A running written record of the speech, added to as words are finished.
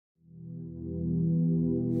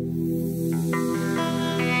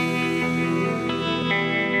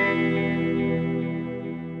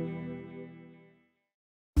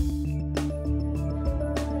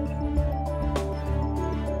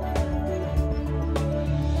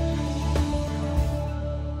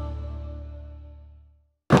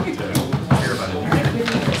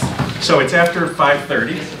So it's after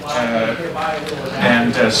 5:30,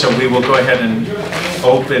 and so we will go ahead and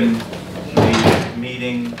open the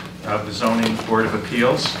meeting of the Zoning Board of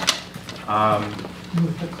Appeals.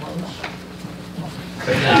 Move to close.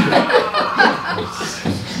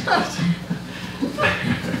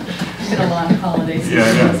 It's been a long holiday season.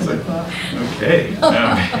 Yeah, I know. Okay.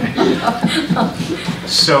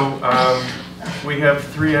 So we have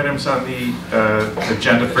 3 items on the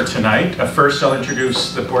agenda for tonight. First, I'll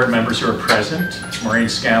introduce the board members who are present. Maureen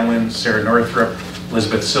Scanlon, Sarah Northrup,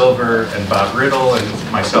 Elizabeth Silver, and Bob Riddle,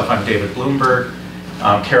 and myself, I'm David Bloomberg.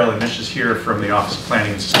 Carolyn Mish is here from the Office of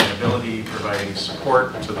Planning and Sustainability, providing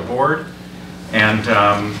support to the board. And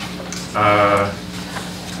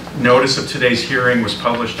notice of today's hearing was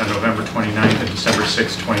published on November 29th and December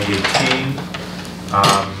 6, 2018.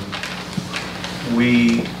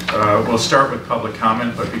 We will start with public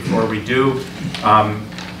comment, but before we do,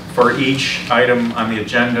 for each item on the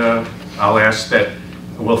agenda, I'll ask that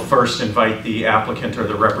we'll first invite the applicant or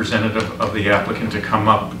the representative of the applicant to come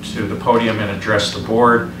up to the podium and address the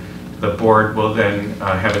board. The board will then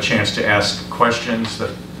have a chance to ask questions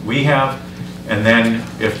that we have, and then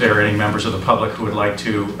if there are any members of the public who would like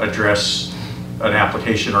to address an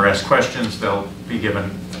application or ask questions, they'll be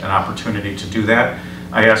given an opportunity to do that.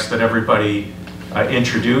 I ask that everybody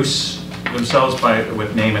introduce themselves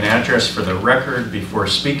with name and address for the record before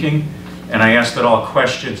speaking. And I ask that all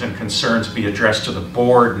questions and concerns be addressed to the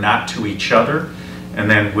board, not to each other. And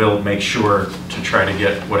then we'll make sure to try to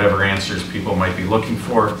get whatever answers people might be looking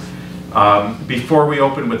for. Before we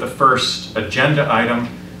open with the first agenda item,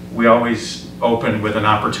 we always open with an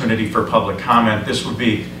opportunity for public comment. This would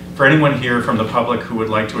be for anyone here from the public who would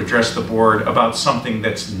like to address the board about something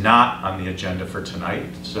that's not on the agenda for tonight.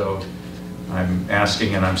 So I'm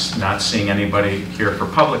asking, and I'm not seeing anybody here for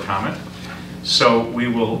public comment. So we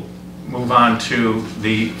will move on to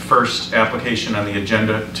the first application on the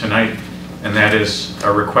agenda tonight, and that is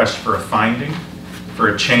a request for a finding for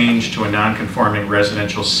a change to a non-conforming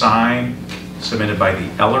residential sign submitted by the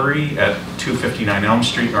Ellery at 259 Elm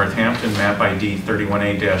Street, Northampton, map ID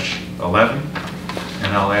 31A-11.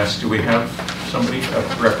 And I'll ask, do we have somebody, a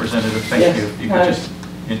representative? Thank you. If you could just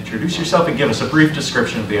introduce yourself and give us a brief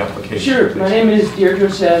description of the application. Sure. Please. My name is Deirdre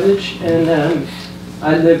Savage, and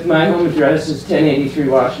my home address is 1083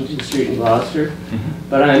 Washington Street in Gloucester.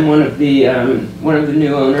 But I'm one of the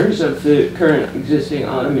new owners of the current existing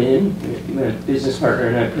Autumn Inn. My business partner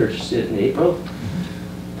and I purchased it in April.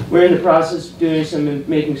 We're in the process of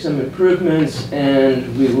making some improvements,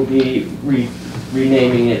 and we will be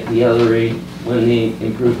renaming it the Ellery when the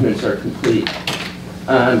improvements are complete.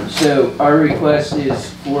 So our request is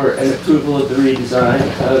for an approval of the redesign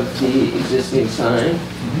of the existing sign.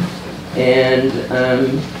 And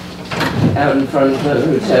out in front of the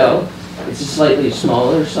hotel, it's a slightly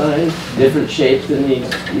smaller sign, different shape than the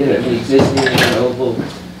existing oval.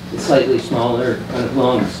 It's slightly smaller, kind of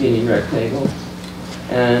long, skinny rectangle.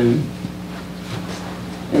 And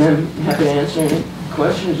I'm happy to answer any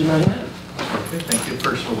questions you might have. Okay, thank you.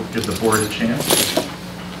 First, we'll give the board a chance.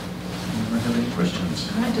 Anyone have any questions?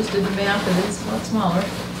 I just did the math, and it's a lot smaller.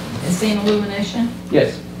 Is same illumination?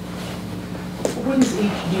 Yes. What is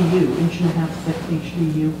HDU, inch and a half thick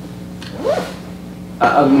HDU? I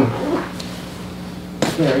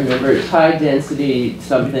can't remember. It's high density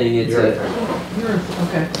something. It's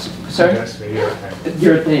Okay. Sorry? Yes, the urethane.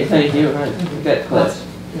 Urethane, thank you. I got close.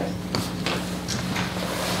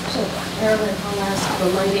 So, Carolyn, I'll ask, the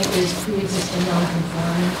lighting is pre-existing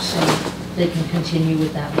non-conforming, so they can continue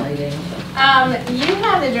with that lighting? You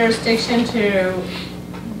have the jurisdiction to,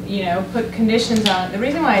 put conditions on it. The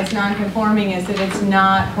reason why it's non-conforming is that it's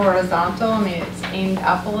not horizontal. I mean, it's aimed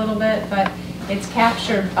up a little bit, but it's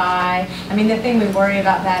captured by, the thing we worry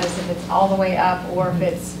about that is if it's all the way up or if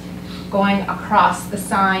it's going across the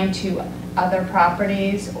sign to other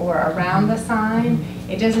properties or around the sign.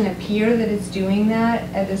 It doesn't appear that it's doing that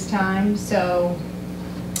at this time. So,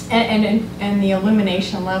 and the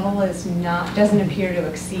illumination level doesn't appear to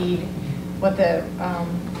exceed what the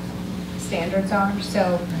standards are.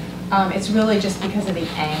 So it's really just because of the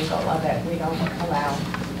angle of it. We don't allow,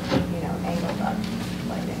 angled up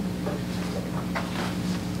lighting.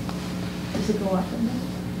 Does it go up in there?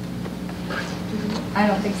 I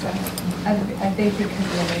don't think so. I think because of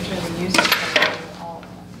the nature of the use, it's all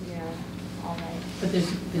night. But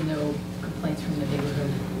there's been no complaints from the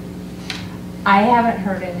neighborhood? I haven't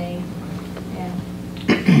heard any. Yeah.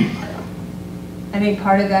 I think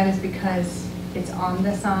part of that is because it's on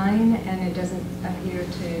the sign and it doesn't appear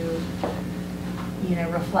to,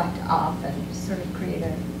 reflect off and sort of create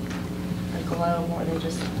a glow more than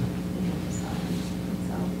just the sign.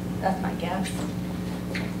 So that's my guess.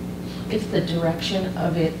 if the direction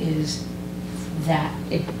of it is that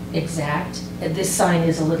exact, this sign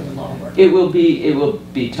is a little lower. It will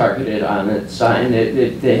be targeted on the sign. The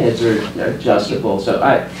heads are adjustable, so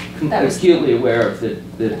I'm acutely aware of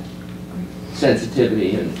the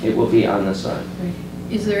sensitivity, and it will be on the sign.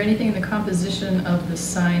 Is there anything in the composition of the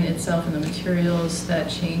sign itself and the materials that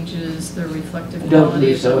changes the reflective I don't quality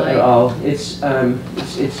believe of the so light? at all. It's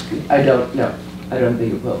I don't know. I don't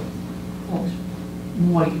think it will.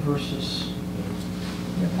 White versus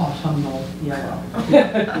autumnal yellow.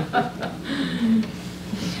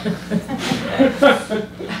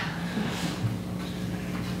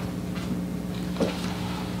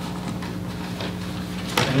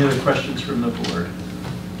 Any other questions from the board?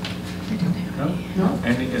 No? No?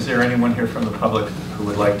 And is there anyone here from the public who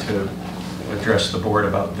would like to address the board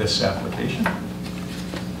about this application?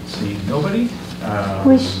 See nobody?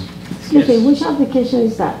 Excuse me, which application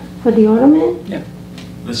is that? For the Ottoman? Yeah.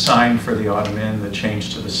 The sign for the Ottoman, the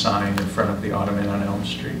change to the sign in front of the Ottoman on Elm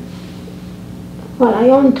Street. Well, I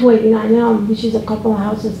own 289 Elm, which is a couple of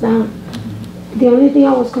houses down. The only thing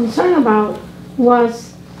I was concerned about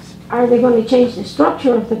was, are they going to change the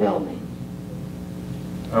structure of the building?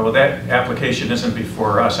 Well, that application isn't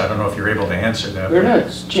before us. I don't know if you're able to answer that. We're but-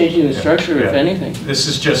 not changing the structure, if Yeah. anything. This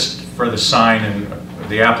is just for the sign, and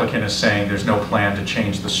the applicant is saying there's no plan to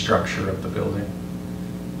change the structure of the building.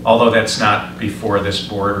 Although that's not before this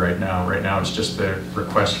board right now. Right now, it's just the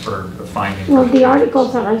request for the finding. Well, the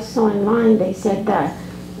articles that I saw online, they said that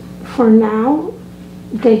for now,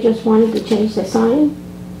 they just wanted to change the sign,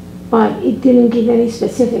 but it didn't give any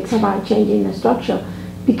specifics about changing the structure,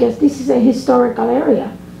 because this is a historical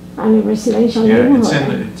area and a residential Yeah,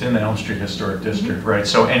 neighborhood. it's in the Elm Street Historic District, right?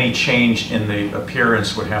 So any change in the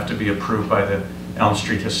appearance would have to be approved by the Elm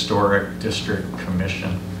Street Historic District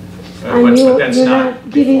Commission. And But that's you're not not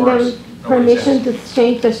giving before us. them Nobody's permission to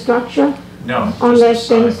change the structure asked. No. just unless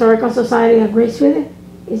the sign. Historical Society agrees with it?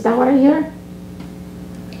 Is that what I hear?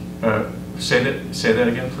 Say that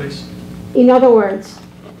again, please. In other words,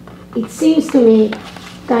 it seems to me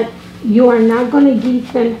that you are not going to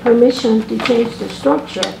give them permission to change the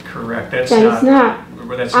structure. Correct, that's That is not,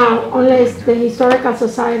 well, that's not what we're unless doing the here. Historical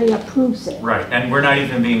Society approves it. Right, and we're not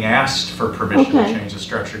even being asked for permission to Okay. change the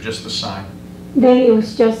structure, just the sign. Then it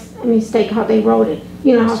was just a mistake how they wrote it.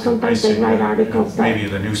 You know how I see, sometimes I they see, write yeah, articles yeah. Maybe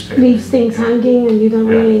that the newspaper. leaves things Yeah, hanging and you don't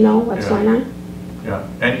Yeah. really know what's Yeah. going on. Yeah,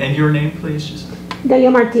 and your name, please? Just Delia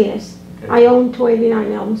Martinez. okay. I own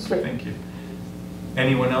 289 Elm Street. Thank you.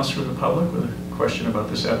 Anyone else from the public with a question about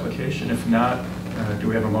this application? If not, do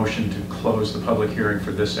we have a motion to close the public hearing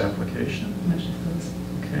for this application? Motion closed.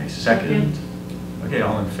 Okay, second. Okay,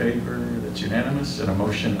 all in favor? That's unanimous. And a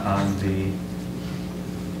motion on the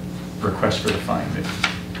request for the finding.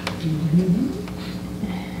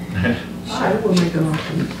 I will make a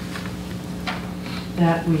motion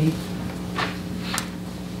that we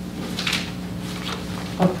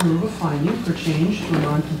approve a finding for change to a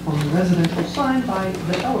non-conforming residential sign by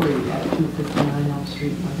the Ellery at 259 Elm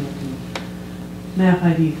Street, Northampton, map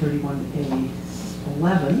ID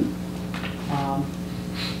 31A11.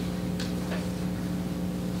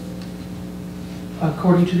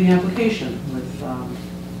 According to the application with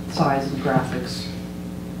size and graphics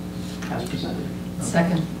as presented.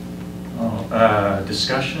 Second.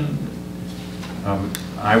 Discussion.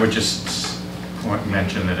 I would just want to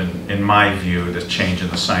mention that in my view, the change in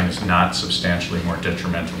the sign is not substantially more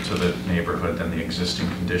detrimental to the neighborhood than the existing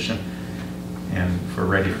condition. And if we're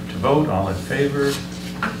ready to vote, all in favor,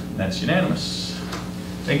 that's unanimous.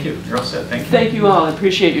 Thank you, you're all set, thank you. Thank you all. I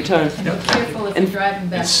appreciate your time. Yep. Careful if you're driving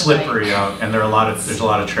back. It's tonight. slippery out, and there's a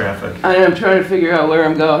lot of traffic. I am trying to figure out where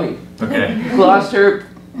I'm going. Okay. Gloucester,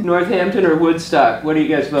 Northampton, or Woodstock? What do you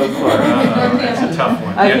guys vote for? That's a tough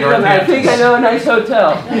one. I Yeah, think I know a nice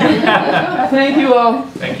hotel. Thank you all.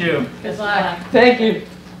 Thank you. Good luck. Thank you.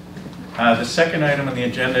 The second item on the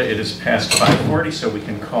agenda, it is past 5:40, so we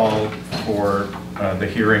can call for the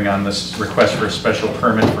hearing on this request for a special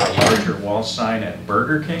permit for a larger wall sign at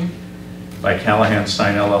Burger King by Callahan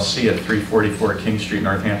Sign LLC at 344 King Street,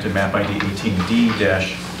 Northampton, map ID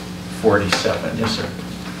 18D-47. Yes, sir.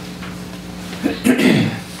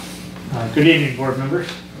 Good evening, board members.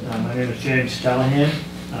 My name is James Callahan,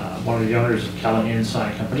 one of the owners of Callahan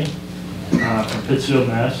Sign Company from Pittsfield,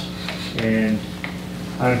 Mass. And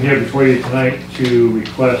I'm here before you tonight to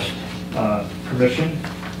request permission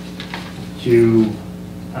to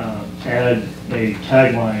add a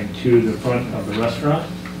tagline to the front of the restaurant,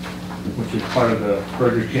 which is part of the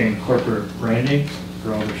Burger King corporate branding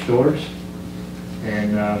for all their stores.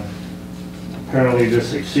 And apparently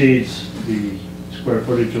this exceeds the square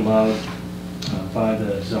footage allowed by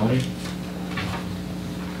the zoning.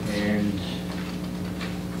 And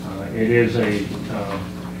and it is a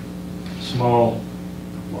small,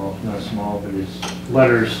 well, not small, but it's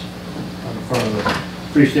letters on the front of the,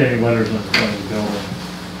 freestanding letters on the front of the building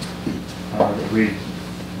that read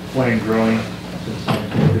flame growing since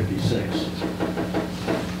 1956.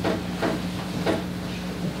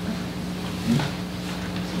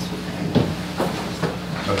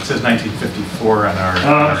 Oh, it says 1954 on our.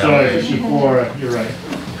 I'm sorry, 54, you're right.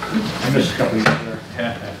 I missed a couple of years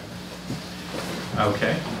there.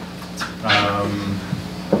 Okay. Are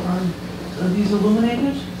these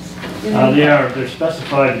illuminated? They're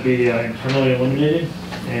specified to be internally illuminated,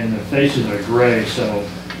 and the faces are gray, so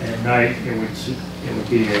at night it would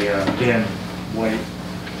be a again white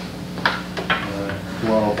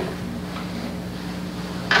glow.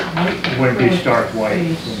 It wouldn't be stark white.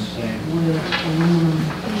 Is what I'm saying. With aluminum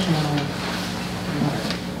channel letter.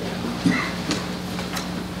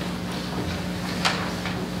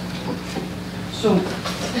 So,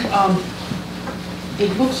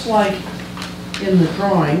 it looks like in the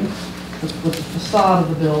drawing, with the facade of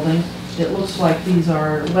the building, it looks like these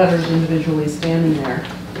are letters individually standing there.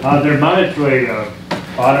 They're mounted to a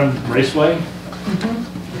bottom raceway.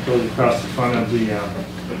 It goes across the front of the,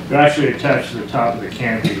 they're actually attached to the top of the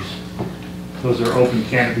canopies. Those are open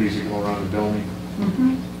canopies that go around the building.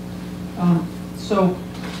 So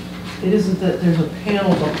it isn't that there's a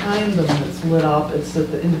panel behind them that's lit up, it's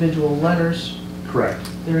that the individual letters, Correct.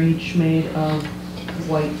 they're each made of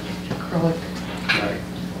white acrylic Right.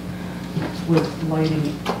 with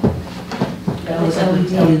lighting. Those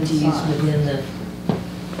LED LEDs inside. within the,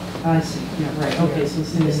 I see, yeah, right, okay, so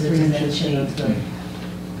this is within the 3 inches. dimension of the,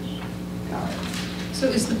 Got it. So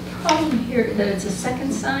is the problem here that it's a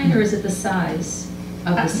second sign, or is it the size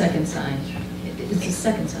of the second sign? It's the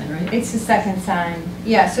second sign, right? It's the second sign.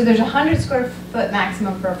 Yeah, so there's 100 square foot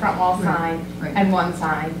maximum for a front wall Right, sign right. and one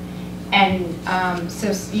sign. And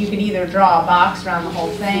so you could either draw a box around the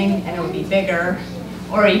whole thing and it would be bigger,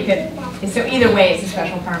 or you could, so either way it's a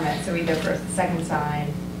special permit, so either for the second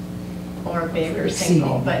sign or big or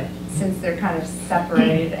single. But since they're kind of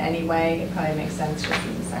separated anyway, it probably makes sense just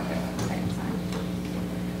as a second sign.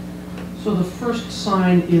 So the first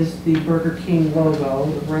sign is the Burger King logo,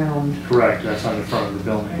 the round, Correct, that's on the front of the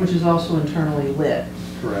building. which is also internally lit.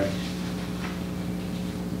 Correct.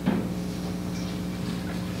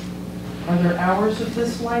 Are there hours of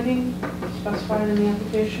this lighting specified in the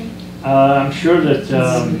application? I'm sure that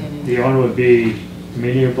the owner would be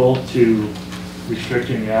amenable to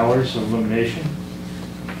restricting the hours of illumination.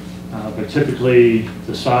 But typically,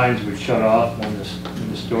 the signs would shut off when the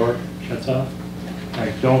store shuts off.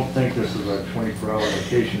 I don't think this is a 24-hour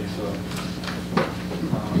location, so.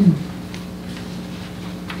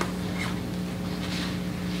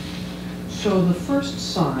 So the first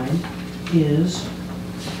sign is,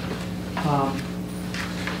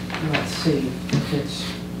 let's see, it's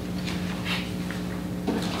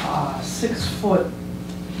 6-foot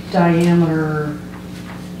diameter,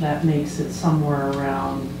 that makes it somewhere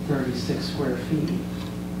around 36 square feet.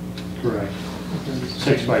 Correct. 36,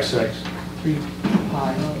 6 by 6. 3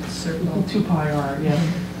 pi, Circle. 2 pi r, yeah.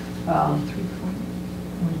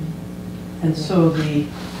 3.1. And so the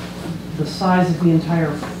size of the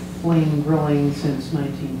entire flame grilling since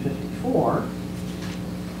 1954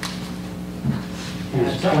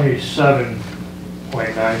 It's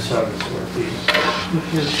 27.97 square feet.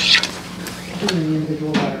 which is in the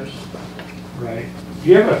individual letters. Right. Do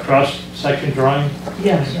you have a cross-section drawing?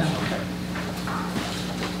 Yes. Yeah.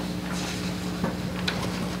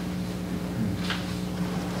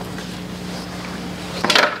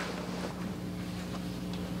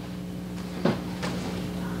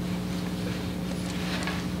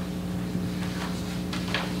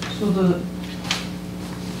 So I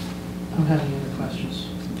don't have any other questions.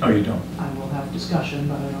 Oh, you don't? I will have discussion,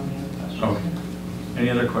 but I don't have any other questions. Okay. Any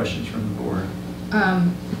other questions from the board?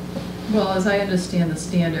 Well, as I understand the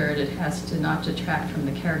standard, it has to not detract from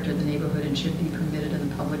the character of the neighborhood and should be permitted in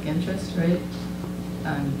the public interest, right?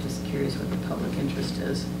 I'm just curious what the public interest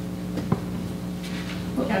is.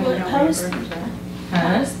 how is,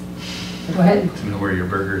 Huh? Go ahead. To know where your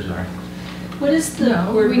burgers are. what is the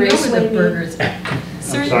No, word we know raceway where the mean? burgers are.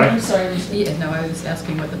 sorry? I'm sorry. Yeah, no, I was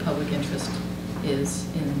asking what the public interest is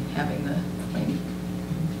in having the flame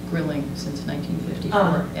grilling since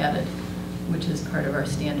 1954 added, which is part of our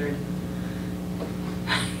standard.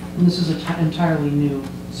 And this is an entirely new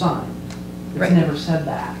sign. It's Right. never said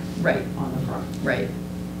that Right, on the front. right.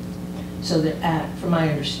 So from my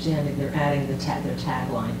understanding, they're adding their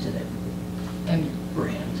tagline to their And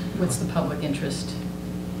brand. what's the public interest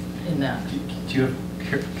in that? Do you have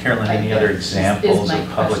Carolyn, any other Is examples my of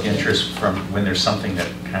public question. interest from when there's something that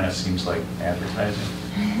kind of seems like advertising?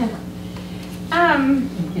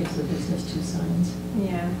 It gives the business two signs.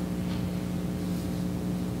 Yeah.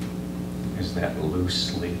 Is that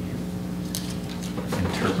loosely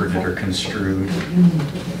interpreted or construed?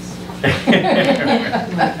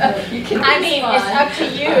 I mean, it's up to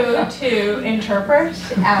you to interpret.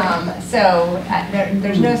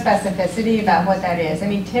 There's no specificity about what that is. I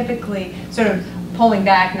mean, typically, sort of pulling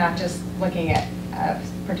back, not just looking at a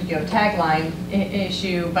particular tagline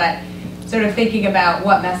issue, but sort of thinking about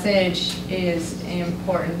what message is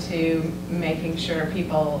important to making sure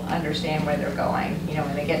people understand where they're going, you know,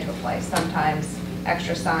 when they get to a place. Sometimes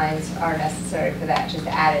extra signs are necessary for that, just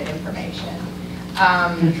added information.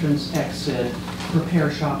 Entrance, exit,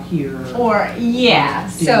 repair shop here. Or, yeah,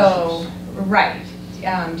 so, dealerships. right.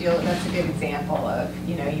 That's a good example of,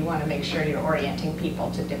 you know, you want to make sure you're orienting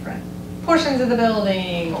people to different portions of the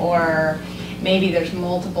building, or maybe there's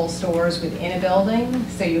multiple stores within a building,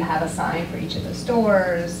 so you have a sign for each of the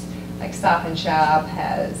stores. Like Stop and Shop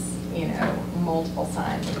has, you know, multiple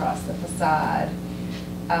signs across the facade,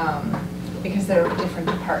 because there are different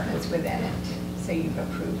departments within it, so you've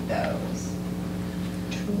approved those.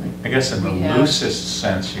 I guess in the We have- loosest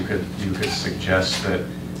sense, you could suggest that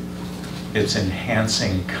it's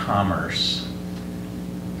enhancing commerce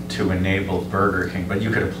to enable Burger King, but you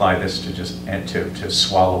could apply this to just to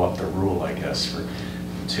swallow up the rule, I guess,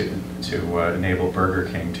 to enable Burger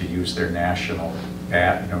King to use their national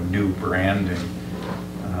new branding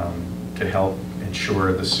to help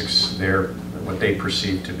ensure what they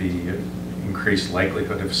perceive to be increased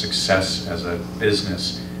likelihood of success as a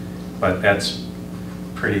business, but that's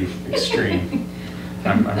pretty extreme.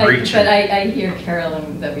 I'm reaching. But I hear,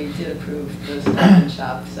 Carolyn, that we did approve the Stop and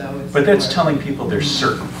Shop, so it's. But that's more- telling people there's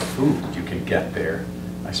certain food you can get there.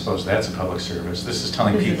 I suppose that's a public service. This is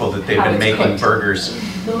telling This is people that they've how been it's making cooked. burgers,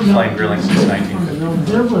 flame grilling since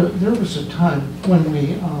 1950. There was a time when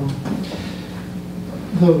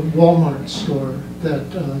the Walmart store,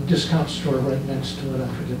 that discount store right next to it, I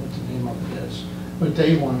forget what the name of it is, but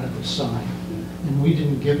they wanted a sign. And we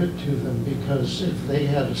didn't give it to them because if they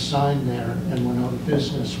had a sign there and went out of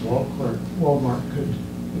business, Walmart could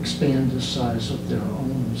expand the size of their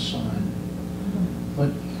own sign. But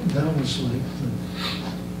that was like the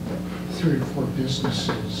 3 or 4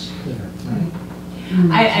 businesses there, right?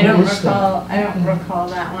 I don't What was recall. that? I don't recall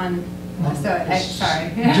that one. Sorry.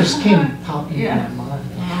 It just came popping Yeah. in my mind.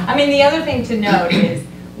 I mean, the other thing to note is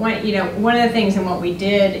one of the things and what we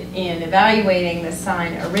did in evaluating the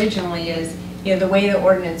sign originally is, you know, the way the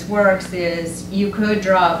ordinance works is you could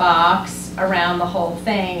draw a box around the whole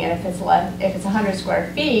thing, and if it's 100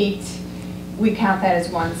 square feet, we count that as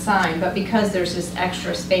one sign. But because there's this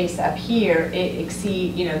extra space up here, it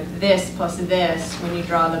exceeds, you know, this plus this, when you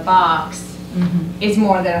draw the box, is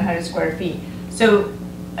more than 100 square feet. So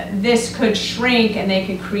this could shrink, and they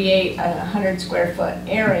could create a 100 square foot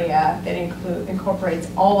area that incorporates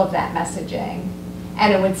all of that messaging,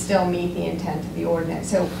 and it would still meet the intent of the ordinance.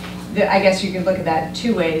 So I guess you could look at that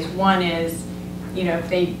 2 ways. One is, you know,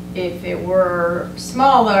 if it were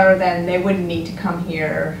smaller, then they wouldn't need to come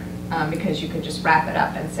here, because you could just wrap it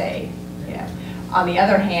up and say, you know. On the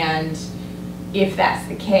other hand, if that's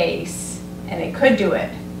the case, and they could do it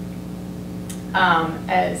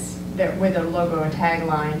with a logo and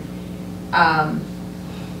tagline,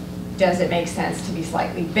 does it make sense to be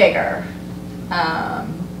slightly bigger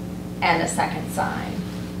and a second sign?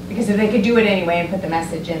 Because if they could do it anyway and put the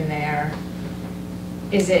message in there,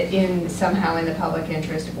 is it somehow in the public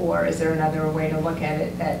interest, or is there another way to look at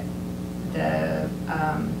it that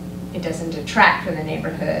it doesn't detract from the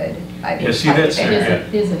neighborhood by being slightly bigger?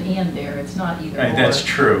 There's an and there, it's not either or. That's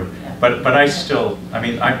true, Yeah. but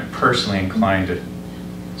I'm personally inclined to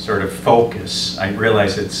sort of focus. I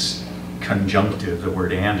realize it's conjunctive, the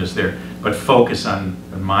word and is there, but focus on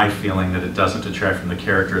my feeling that it doesn't detract from the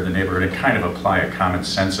character of the neighborhood and kind of apply a common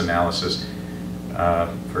sense analysis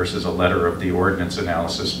versus a letter of the ordinance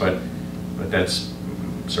analysis, but that's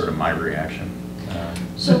sort of my reaction.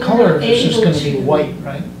 So The color we're is just able going to be to- white,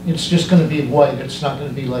 right? It's just going to be white, it's not going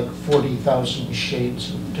to be like 40,000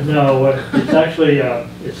 shades of different. No, it's actually,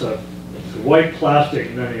 it's a white plastic,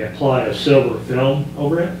 and then they apply a silver film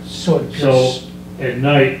over it. So it So just, at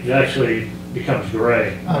night, it actually becomes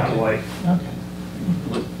gray, not Okay. white.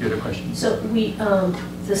 okay. You had a question? So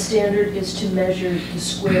the standard is to measure the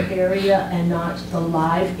square area and not the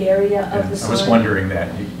live area of the I sign? was wondering that.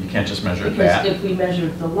 You can't just measure Because that. if we measure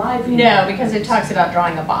the live area. No, because it talks about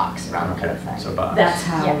drawing a box around the Okay, whole thing. so box. That's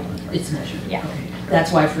how Yeah. it's measured. Yeah. Okay.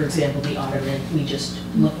 That's why, for example, the ottoman we just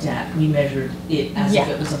looked at, we measured it as if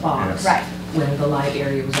Yeah. it was a box. Right. When the light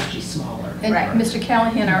area was actually smaller. And Right. Mr.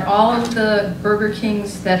 Callahan, are all of the Burger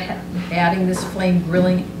Kings that adding this flame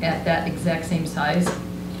grilling at that exact same size?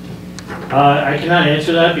 I cannot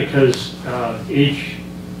answer that because each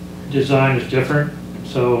design is different.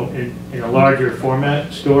 So in a larger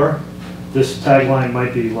format store, this tagline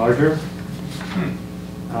might be larger.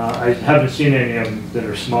 I haven't seen any of them that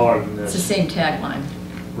are smaller than It's the this. same tagline,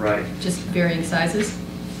 Right. just varying sizes?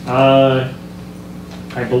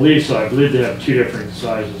 I believe so. I believe they have two different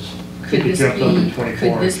sizes. I Could think it this jumped up to be,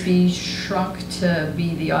 24 could this inch. be shrunk to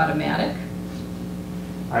be the automatic?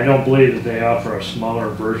 I don't believe that they offer a smaller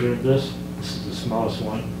version of this. This is the smallest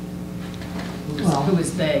one. Well- Who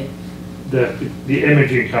is they? The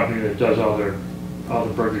imaging company that does all the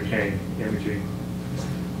Burger King imaging.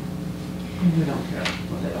 We don't care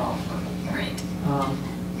what they offer. Right.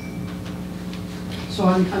 So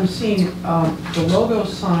I'm seeing, the logo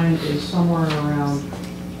sign is somewhere around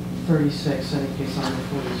 36, in any case under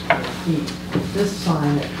 40 square feet. This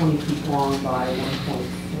sign at 20 feet long by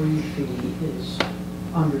 1.3 feet is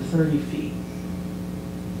under 30 feet.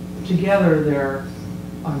 Together, they're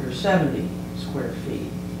under 70 square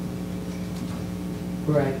feet.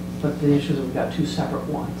 Right. But the issue is we've got two separate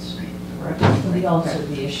ones, correct? But also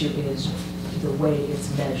the issue is the way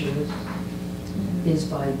it's measured is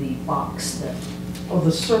by the box that. Oh,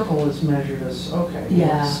 the circle is measured as, okay. well,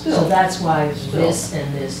 Yeah, Still, so that's why Still. this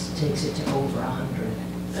and this takes it to over 100.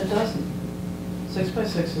 it doesn't. 6 by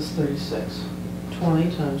 6 is 36.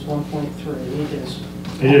 20 times 1.3 is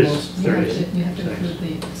It is almost You have 30. to, you have to 36.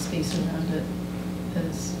 include the space around it,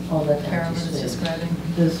 as All that Carolyn empty is space. describing.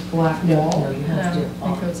 this black No, wall. no, you have No, to.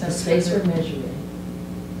 it goes The out space we're further. measuring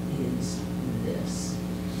is this.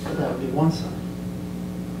 That would be one side.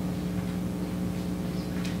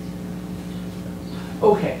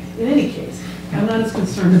 Okay, in any case, I'm not as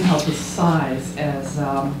concerned about the size as,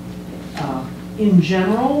 in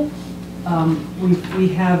general, we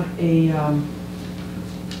have a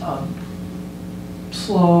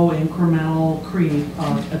slow incremental creep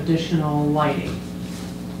of additional lighting.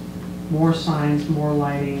 More signs, more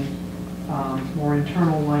lighting, more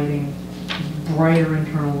internal lighting, brighter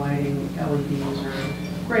internal lighting. LEDs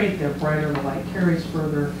are great, they're brighter, the light carries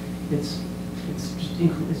further. It's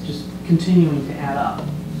just continuing to add up.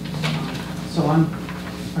 So I'm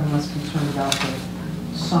less concerned about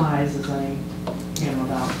the size as I am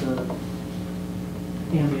about the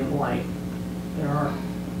ambient light. There are,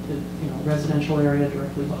 residential area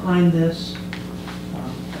directly behind this,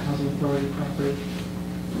 housing authority property.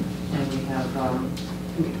 And we have,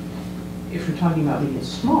 if you're talking about making it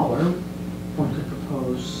smaller, one could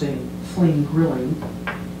propose, say, flame grilling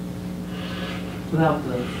without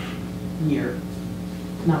the year.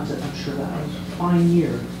 Not that I'm sure that was a fine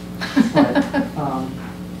year, but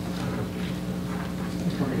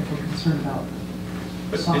if we're concerned about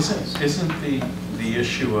But size. isn't the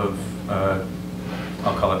issue of,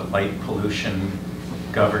 I'll call it light pollution,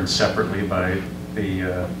 governed separately by the,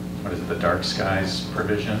 what is it, the dark skies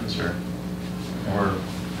provisions, or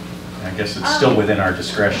I guess it's still within our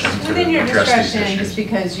discretion to Within your address these discretion, just issues?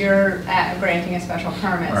 because you're granting a special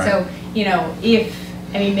permit. Right. So,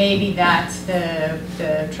 maybe that's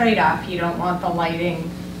the trade-off. You don't want the lighting,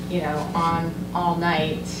 on all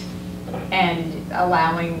night, and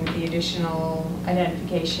allowing the additional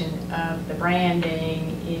identification of the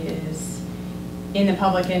branding is in the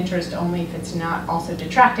public interest only if it's not also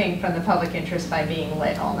detracting from the public interest by being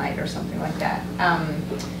lit all night or something like that.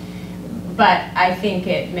 But I think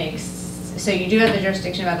it makes, so you do have the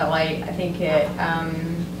jurisdiction about the light. I think it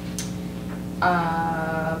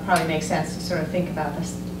probably makes sense to sort of think about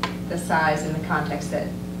the size in the context that,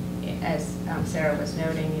 as Sarah was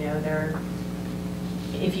noting,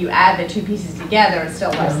 if you add the two pieces together, it's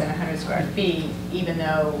still less than 100 square feet, even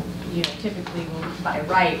though, typically by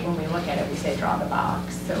right, when we look at it, we say draw the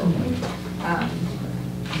box. So,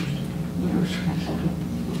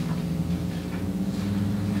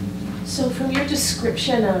 So from your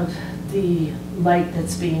description of the light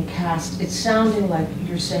that's being cast, it's sounding like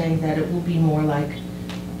you're saying that it will be more like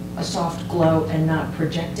a soft glow and not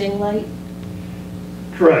projecting light?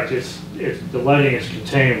 Correct. The lighting is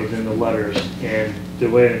contained within the letters, and the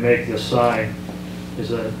way to make the sign is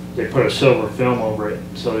that they put a silver film over it,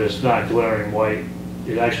 so that it's not glaring white.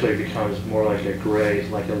 It actually becomes more like a gray,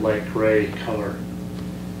 like a light gray color.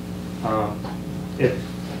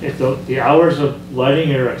 If the hours of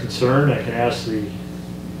lighting are a concern, I can ask if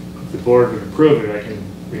the board would approve it, I can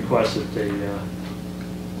request that the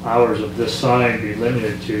hours of this sign be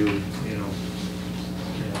limited to,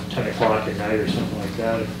 10 o'clock at night or something like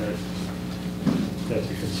that, if that's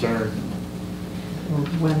a concern. Or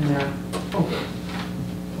when they're open.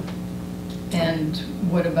 And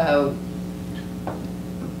what about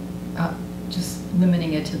just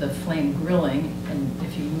limiting it to the flame grilling? And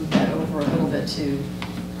if you move that over a little bit to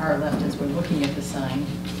our left as we're looking at the sign,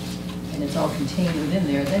 and it's all contained within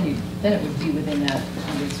there, then it would be within that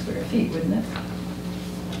 100 square feet, wouldn't it?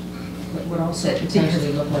 It would also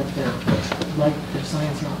potentially look like the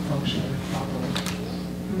sign's not functioning properly.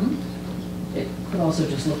 It could also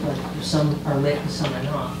just look like some are lit and some are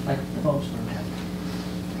not, like the bulbs were lit.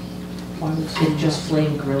 Why would If someone just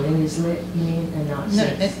flame grilling is lit, you mean, and not No,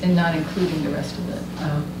 sinks? and not including the rest of it,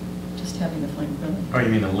 just having the flame grilling. Oh, you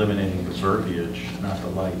mean eliminating the verbiage, not the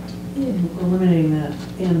light? eliminating that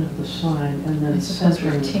end of the sign and I then suppose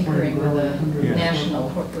centering we're the tinkering with flame a under Yeah. national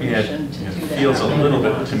Yeah, corporation to it do that. feels a little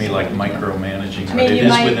bit to me like micromanaging, I but mean, it you is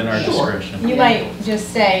might- within our sure. discretion. You might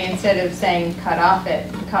just say, instead of saying cut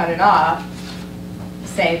it off,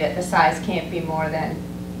 say that the size can't be more than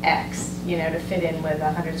X, you know, to fit in with a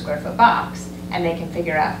 100 square foot box, and they can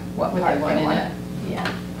figure out what What part they they want in want. it.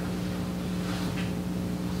 Yeah.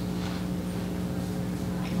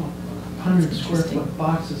 100 square Interesting. foot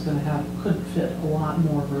box is gonna could fit a lot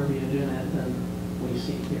more verbiage in it than we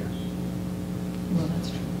see here. Well, that's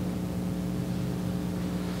true.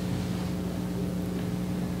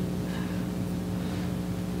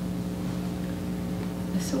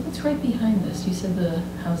 So what's right behind this? You said the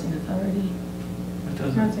housing authority? It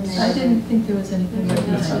doesn't. I didn't think there was anything right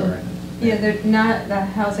That's all behind right. it. Yeah, they're not the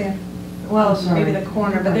housing, well, I'm sorry. maybe the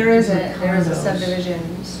corner, but there is a Condos.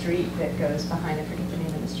 subdivision street that goes behind, I forget the name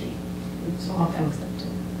of the street. It's off Backs of, up to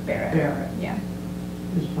Barrett. Barrett. Yeah.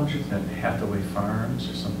 there's a bunch Is of, that Hathaway Farms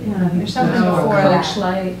or something? yeah, I think. There's something so. before that. Coach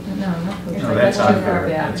Light, no, not Coach It's No, Light. like that's too on far Barrett,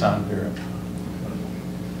 back. that's on Barrett.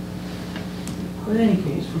 But in any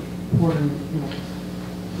case, we're in,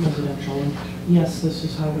 residential, and yes, this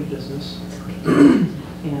is how we business.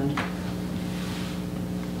 And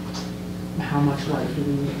how much light do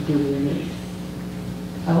we need?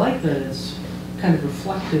 I like that it's kind of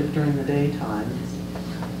reflective during the daytime,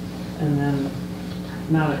 and then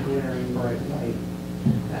not a glaring bright light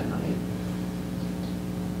at night.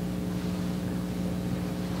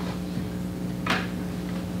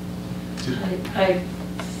 I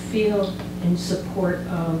feel in support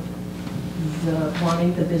of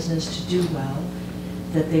wanting the business to do well,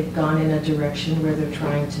 that they've gone in a direction where they're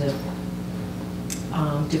trying to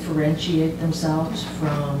differentiate themselves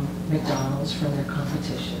from McDonald's, from their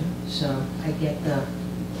competition. So I get the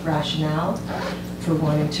rationale for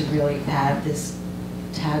wanting to really add this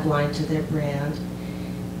tagline to their brand.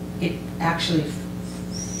 It actually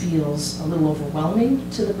feels a little overwhelming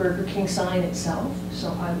to the Burger King sign itself, so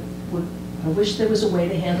I wish there was a way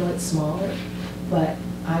to handle it smaller, but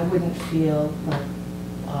I wouldn't feel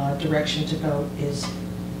like direction to go is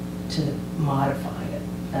to modify it.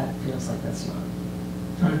 That feels like that's not,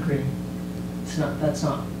 I agree. that's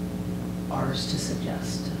not ours to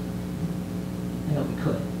suggest. I know we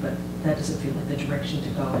could, but that doesn't feel like the direction to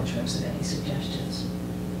go in terms of any suggestions.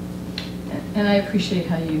 And I appreciate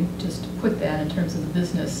how you just put that in terms of the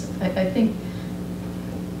business. I think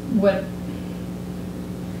what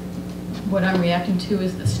I'm reacting to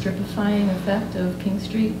is the stripifying effect of King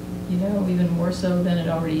Street, even more so than it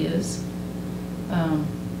already is.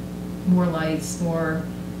 More lights, more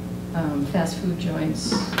fast food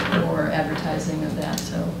joints, more advertising of that,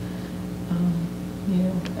 so,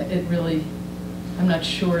 it really, I'm not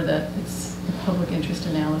sure that it's a public interest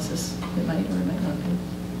analysis. It might or it might not be.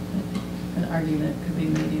 I think an argument could be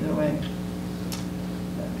made either way.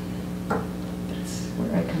 But that's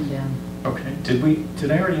where I come down. Okay,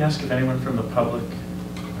 did I already ask if anyone from the public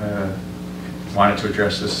wanted to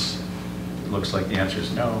address this? It looks like the answer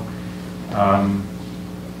is no.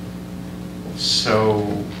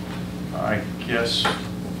 So I guess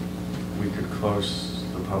we could close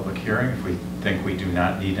the public hearing if we think we do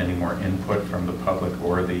not need any more input from the public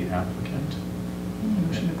or the applicant.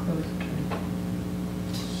 Motion to close.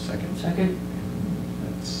 Second? Second?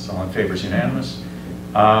 That's all in favor is unanimous.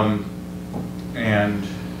 And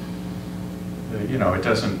it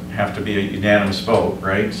doesn't have to be a unanimous vote,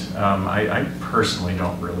 right? I personally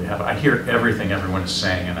don't really have, I hear everything everyone is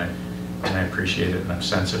saying, and I appreciate it, and I'm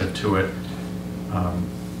sensitive to it.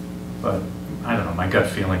 But I don't know, my gut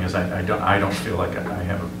feeling is I don't feel like I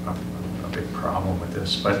have a big problem with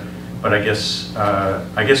this. But I guess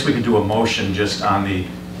we could do a motion just on the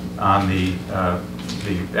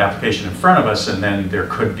application in front of us, and then there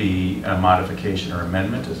could be a modification or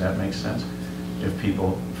amendment. Does that make sense? If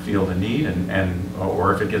people feel the need,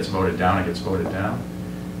 or if it gets voted down, it gets voted down.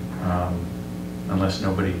 Unless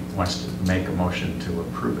nobody wants to make a motion to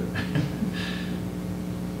approve it.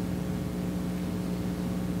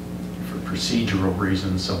 procedural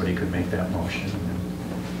reasons, somebody could make that motion, and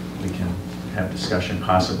then we can have discussion,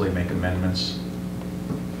 possibly make amendments.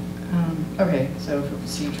 Okay, so for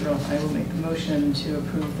procedural, I will make the motion to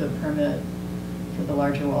approve the permit for the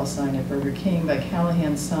larger wall sign at Burger King by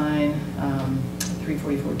Callahan Sign,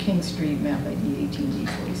 344 King Street, map ID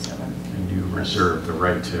 18D47. And you reserve the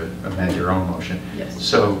right to amend your own motion. Yes.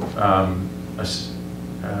 So,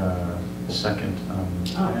 second,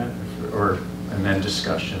 or, and then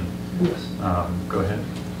discussion. Yes. Go ahead.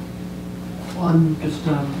 Well, I'm just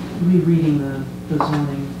rereading the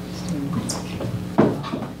zoning.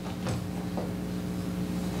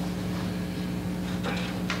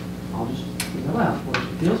 I'll just read it out. Board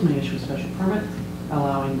of Appeals may issue a special permit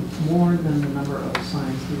allowing more than the number of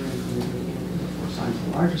signs herein permitted and therefore signs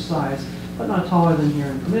of larger size, but not taller than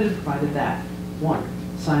herein permitted, provided that, 1,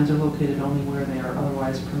 signs are located only where they are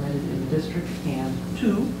otherwise permitted in the district, and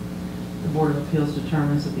 2, the Board of Appeals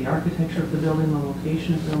determines that the architecture of the building, the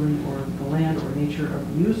location of the building, or the land or nature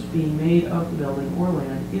of use being made of the building or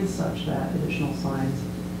land is such that additional signs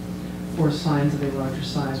or signs of a larger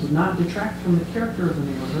size would not detract from the character of the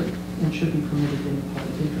neighborhood and should be permitted in the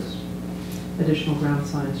public interest. Additional ground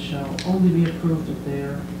signs shall only be approved if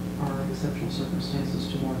there are exceptional circumstances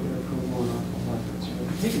to warrant their approval and all efforts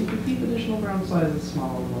are taken to keep additional ground sizes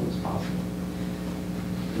small and low as possible.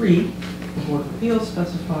 3, the Board of Appeals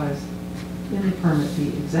specifies in the permit the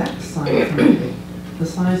exact sign permitted, the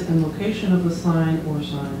size and location of the sign or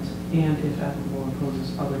signs, and if applicable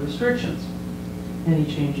imposes other restrictions. Any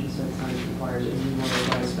change in said sign requires a new or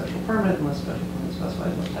revised special permit unless special permit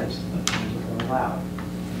specifies what types of signs are allowed.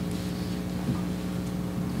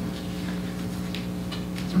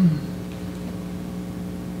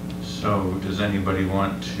 So does anybody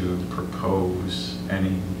want to propose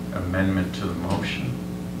any amendment to the motion?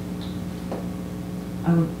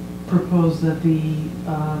 I would propose that the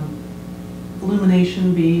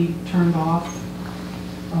illumination be turned off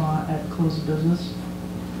at close of business.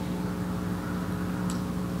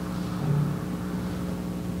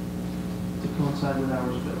 To coincide with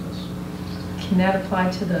hours of business. Can that apply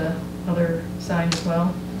to the other sign as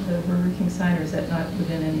well, the Burger King sign, or is that not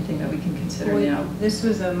within anything that we can consider now? This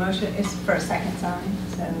was a motion, it's for a second sign,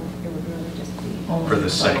 so it would really just be. Only For the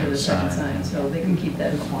apply to second sign. So they can keep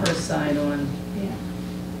that first sign on. Yeah.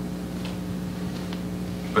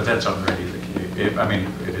 But that's already the key. I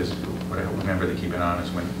mean, it is, whenever they keep it on is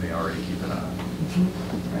when they already keep it on.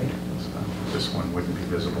 Right. So this one wouldn't be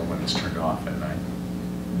visible when it's turned off at night.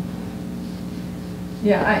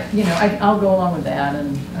 Yeah, I'll go along with that,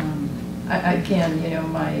 and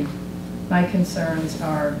again, my concerns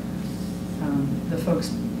are the folks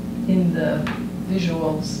in the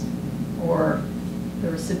visuals or the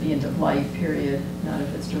recipient of light, period, not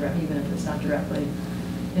if it's direct, even if it's not directly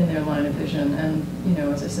in their line of vision. And,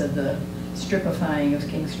 as I said, the stripifying of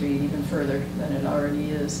King Street even further than it already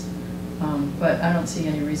is. But I don't see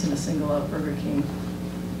any reason to single out Burger King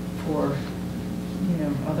for,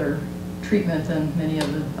 other treatment than many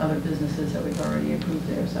of the other businesses that we've already approved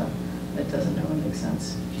there. So that doesn't really make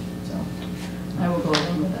sense. So I will go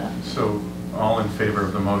along with that. So all in favor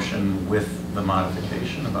of the motion with the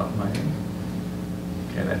modification about lighting?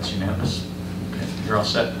 Okay, that's unanimous. Okay, you're all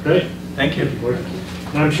set. Great. Thank you.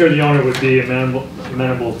 And I'm sure the owner would be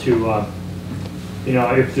amenable to,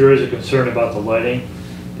 if there is a concern about the lighting,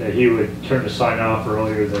 that he would turn the sign off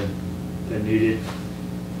earlier than needed.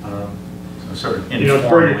 So sort of The informally,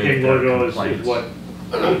 Burger if King there are logo is complaints. what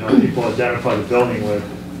people identify the building with.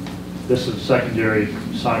 This is secondary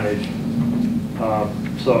signage.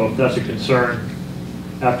 So if that's a concern,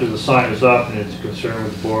 after the sign is up and it's a concern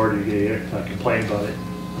with the board, you get a complaint about it,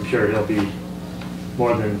 I'm sure he'll be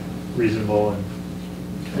more than reasonable, and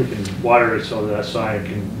we can wire it so that sign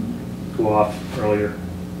can go off earlier.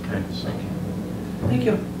 Okay, so Thank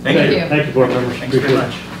you. thank you. Thank you, board members. Thanks very Appreciate it.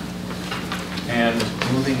 much. And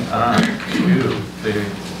moving on to the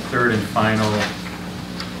third and final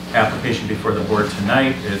application before the board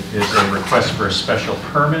tonight, it is a request for a special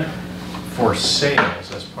permit for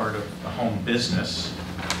sales as part of a home business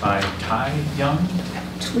by Ty Young?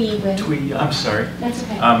 I'm sorry. That's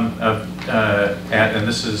okay. And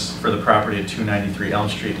this is for the property at 293 Elm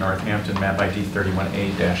Street, Northampton, map ID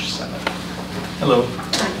 31A-7. Hello.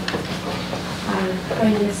 My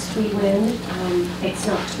name is Twee Win. It's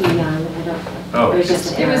not Twee Young. I don't. Oh. It was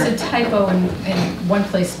just an It was error. a typo, and one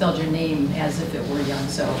place spelled your name as if it were Young,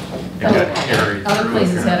 so. It got carried Other through,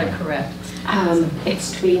 places had it apparently. correct.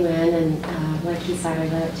 It's Twee Win, and like he said, I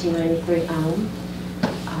live at 293 Elm.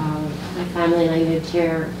 My family and I moved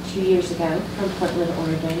here 2 years ago from Portland,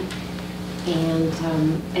 Oregon, and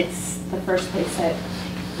it's the first place that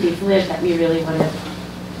we've lived that we really want to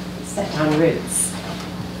set down roots.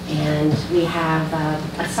 And we have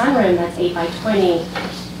a sunroom that's 8 by 20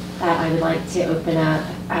 that I would like to open up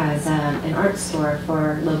as an art store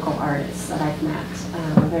for local artists that I've met.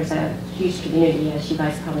 There's a huge community, as you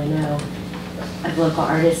guys probably know, of local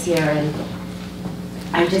artists here, and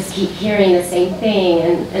I just keep hearing the same thing.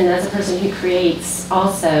 And as a person who creates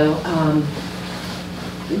also,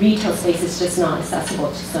 retail space is just not accessible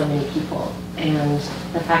to so many people. And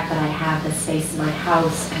the fact that I have this space in my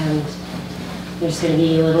house and there's going to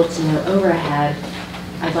be little to no overhead,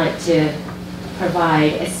 I'd like to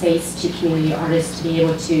provide a space to community artists to be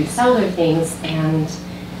able to sell their things and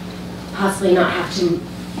possibly not have to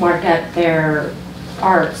mark up their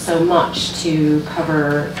art so much to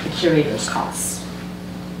cover the curator's costs.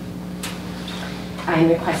 I'm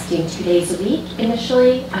requesting 2 days a week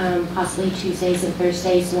initially, possibly Tuesdays and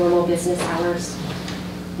Thursdays, normal business hours,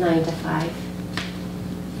 9 to 5.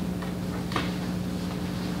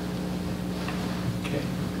 Okay.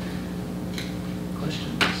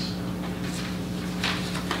 Questions?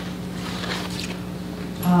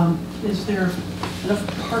 Is there enough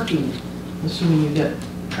parking, assuming you get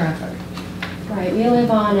traffic? Right, we live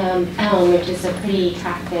on Elm, which is a pretty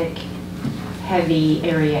traffic-heavy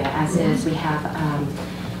area as is. We have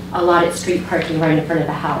a lot of street parking right in front of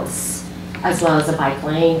the house, as well as a bike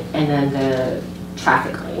lane and then the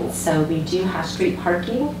traffic lanes. So we do have street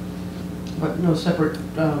parking. But no separate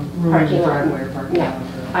room in the Parking lot. driveway or parking lot? No,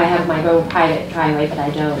 I have my own private driveway, but I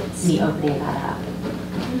don't see opening that up.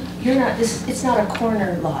 You're not, it's not a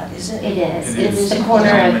corner lot, is it? It is. It It's is. the corner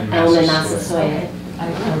Elm of and Elm and Massasoit.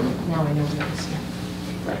 Massasoit. Now I know where it is.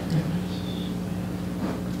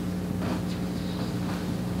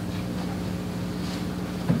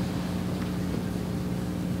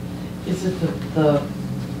 Is it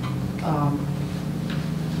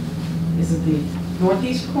is it the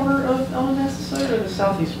northeast corner of Elm and Massasoit or the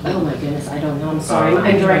southeast corner? Oh my goodness, I don't know, I'm sorry,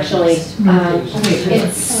 I'm directionally,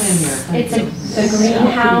 it's a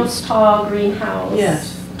greenhouse, tall greenhouse.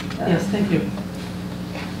 Yes, yes, thank you.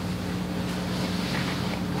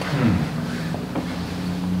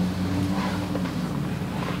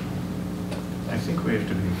 I think we have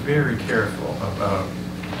to be very careful about,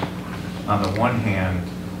 on the one hand,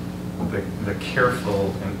 the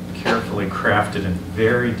careful and carefully crafted and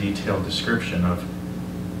very detailed description of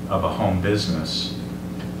a home business,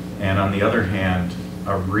 and on the other hand,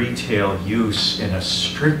 a retail use in a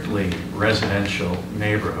strictly residential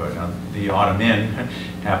neighborhood. The Autumn Inn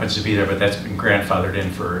happens to be there, but that's been grandfathered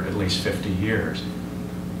in for at least 50 years.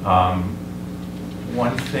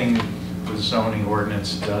 One thing the zoning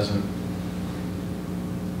ordinance doesn't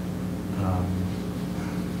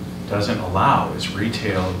allow is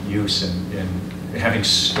retail use in having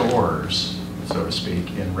stores, so to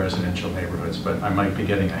speak, in residential neighborhoods, but I might be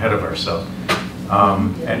getting ahead of ourselves.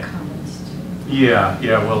 And yeah,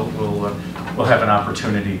 we'll have an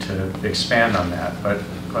opportunity to expand on that, but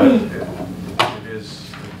it is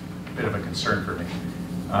a bit of a concern for me.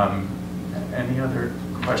 Any other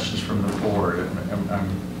questions from the board? I'm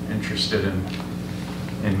interested in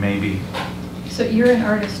maybe. So you're an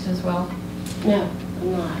artist as well? No,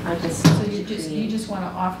 I'm not, I just. So you just want to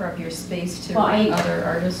offer up your space to other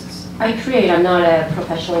artists? I create, I'm not a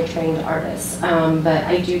professionally trained artist, but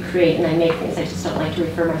I do create and I make things. I just don't like to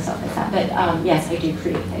refer myself as that, but yes, I do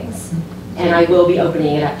create things. And I will be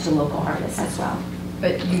opening it up to local artists as well.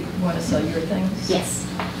 But you want to sell your things? Yes.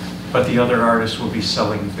 But the other artists will be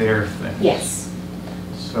selling their things? Yes.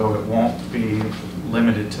 So it won't be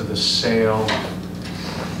limited to the sale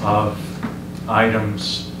of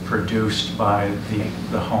items produced by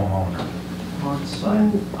the homeowner? On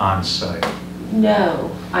site? On site.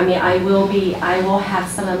 No, I mean, I will have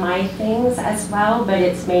some of my things as well, but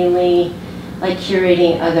it's mainly like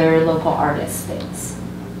curating other local artists' things.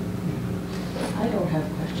 I don't have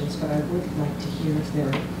questions, but I would like to hear if there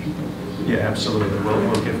are people here. Yeah, absolutely.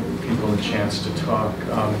 We'll give people a chance to talk.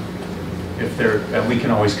 If there, we can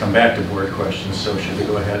always come back to board questions, so should we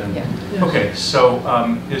go ahead and? Yeah. Okay, so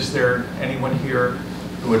is there anyone here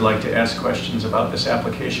who would like to ask questions about this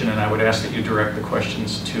application? And I would ask that you direct the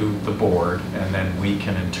questions to the board, and then we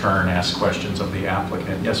can in turn ask questions of the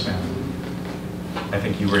applicant. Yes, ma'am. I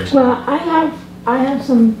think you raised. Well, I have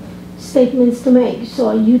some statements to make,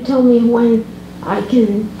 so you tell me when I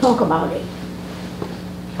can talk about it.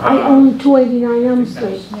 I own 289 Elm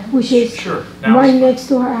Street, which is Sure. right next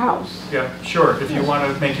to her house. Yeah, sure. If you want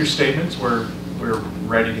to make your statements, we're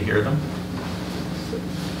ready to hear them.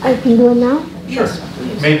 I can do it now? Sure.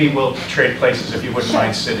 Maybe we'll trade places if you wouldn't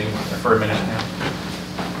mind sitting for a minute now.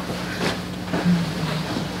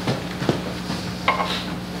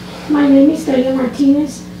 My name is Delia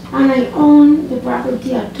Martinez. and I own the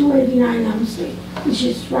property at 289 Elm Street, which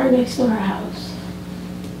is right next to her house.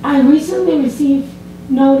 I recently received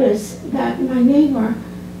notice that my neighbor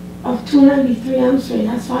of 293 Elm Street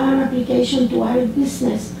has filed an application to add a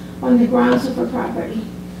business on the grounds of her property.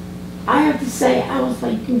 I have to say, I was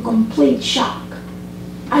like in complete shock.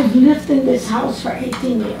 I've lived in this house for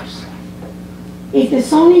 18 years. If the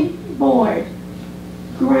zoning board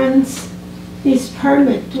grants this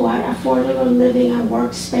permit to add affordable living and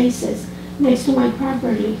work spaces next to my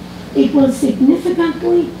property, it will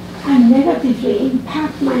significantly and negatively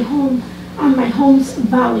impact my home and my home's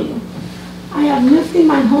value. I have lived in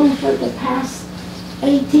my home for the past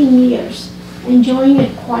 18 years, enjoying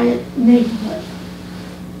a quiet neighborhood.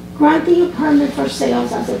 Granting a permit for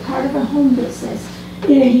sales as a part of a home business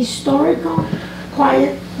in a historical,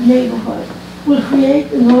 quiet neighborhood will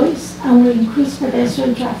create noise and will increase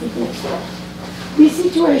pedestrian traffic next door. This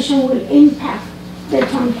situation will impact the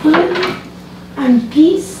tranquility and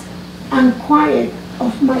peace and quiet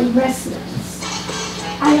of my residents.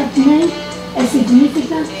 I have made a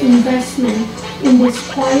significant investment in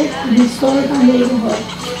this quiet and historical neighborhood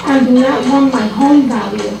and do not want my home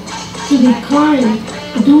value to decline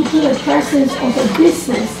due to the presence of a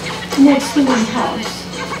business next to my house.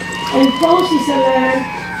 Enclosed is a letter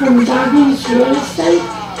from Goggins Real Estate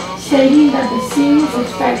stating that the serious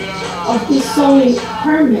effect of this zoning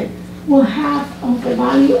permit will have on the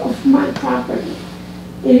value of my property.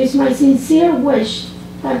 It is my sincere wish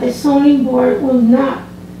that the zoning board will not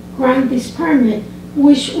grant this permit,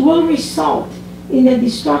 which will result in the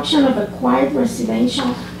destruction of a quiet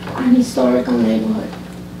residential and historical neighborhood.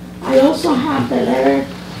 I also have the letter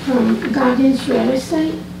from Goggins Real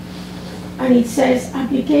Estate, and it says,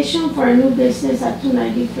 application for a new business at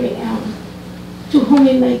 293 Elm, to whom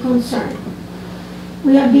it may concern.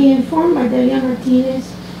 We have been informed by Delia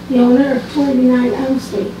Martinez, the owner of 289 Elm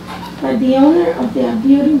Street, that the owner of the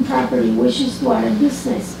abutting property wishes to add a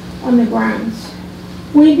business on the grounds.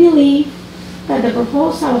 We believe that the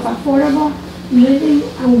proposal of affordable living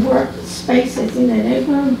and work spaces in the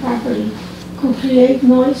neighboring property could create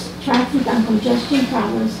noise, traffic, and congestion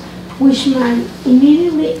problems, which might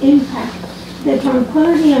immediately impact the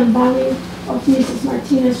tranquility and value of Mrs.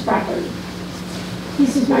 Martinez's property.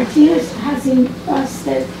 Mrs. Martinez has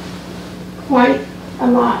invested quite a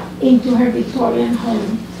lot into her Victorian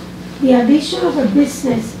home. The addition of a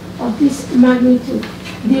business of this magnitude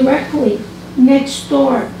directly next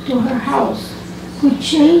door to her house could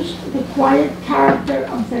change the quiet character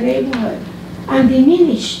of the neighborhood and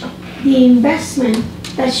diminish the investment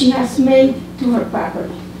that she has made to her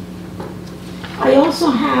property. I also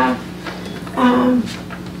have,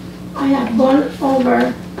 I have gone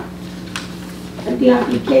over the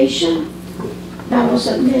application that was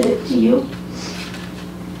submitted to you,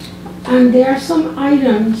 and there are some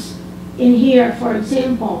items in here. For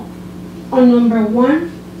example, on number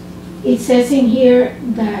 1, it says in here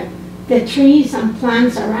that the trees and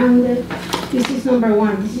plants around it, this is number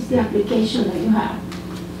 1, this is the application that you have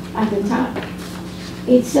at the top.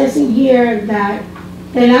 It says in here that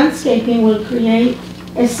the landscaping will create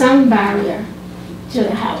a sound barrier to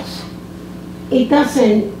the house. It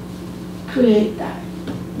doesn't create that.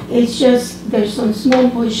 It's just, there's some small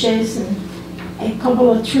bushes and a couple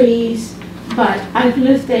of trees, but I've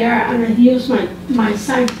lived there and I've used my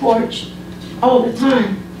side porch all the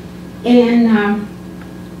time. And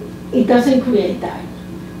it doesn't create that.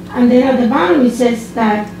 And then at the bottom it says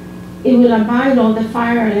that it will abide all the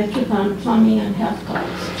fire, electrical, and plumbing and health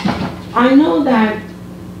codes. I know that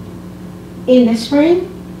in the spring,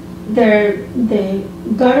 the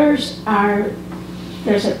gutters are,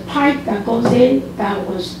 there's a pipe that goes in that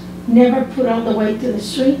was never put all the way to the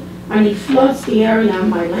street, and it floods the area on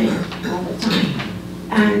my land all the time.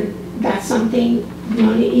 And that's something, the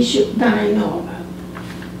only issue that I know about.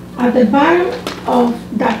 At the bottom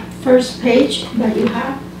of that first page that you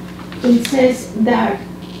have, it says that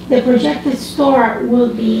the projected store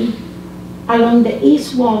will be along the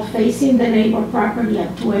east wall facing the neighbor property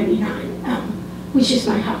at 289 Elm, which is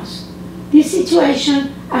my house. This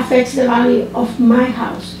situation affects the value of my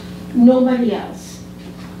house, nobody else.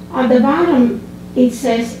 At the bottom, it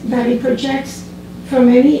says that it projects from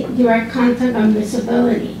any direct contact and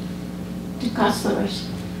visibility to customers.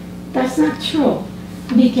 That's not true,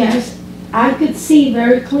 because I could see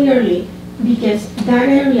very clearly, because that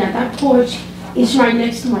area, that porch, is right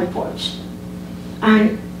next to my porch.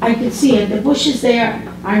 And I could see it. The bushes there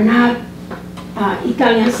are not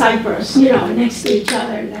Italian cypress, you know, next to each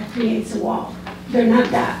other that creates a wall. They're not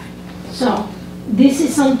that. So this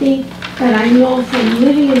is something that I know from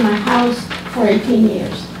living in my house for 18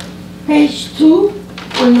 years. Page 2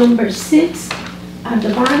 on number 6, at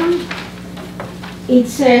the bottom, it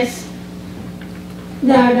says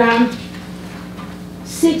that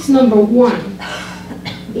 6 number 1,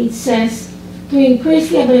 it says to increase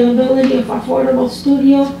the availability of affordable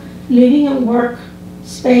studio, living and work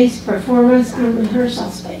space, performance and rehearsal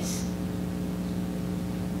space.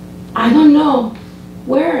 I don't know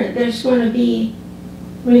where there's going to be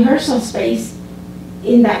rehearsal space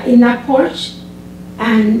in that porch,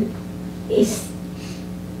 and it's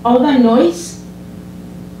all that noise,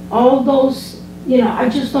 all those, I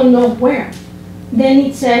just don't know where. Then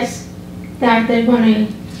it says that they're going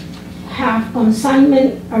to have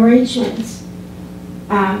consignment arrangements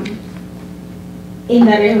in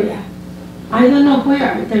that area. I don't know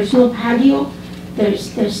where. There's no patio,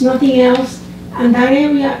 there's nothing else, and that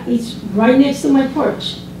area is right next to my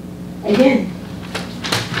porch. Again,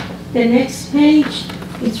 the next page,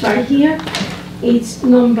 it's right here. It's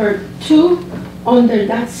number 2 under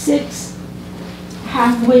that 6,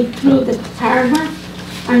 halfway through the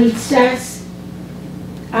paragraph, and it says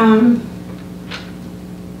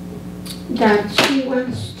that she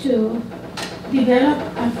wants to develop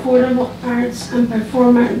affordable arts and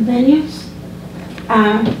performance venues,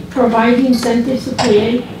 provide incentives to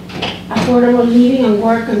create affordable living and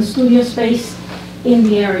work and studio space in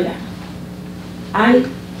the area.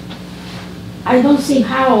 I don't see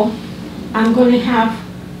how I'm going to have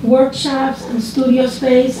workshops and studio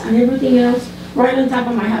space and everything else right on top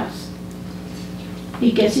of my house.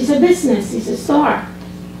 Because it's a business, it's a store.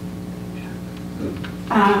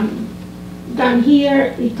 Down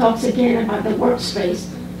here, it talks again about the workspace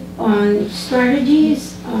on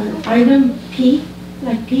strategies, on item P,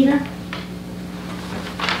 like Peter.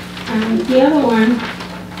 And the other one,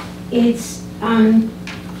 it's on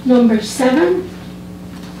number 7,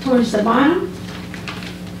 towards the bottom.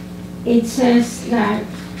 It says that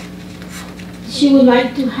she would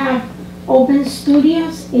like to have open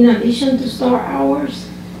studios in addition to store hours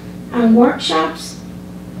and workshops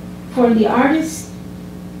for the artists.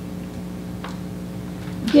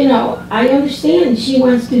 I understand she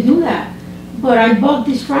wants to do that, but I bought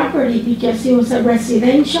this property because it was a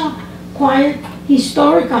residential, quiet,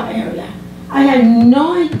 historical area. I had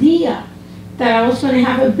no idea that I was going to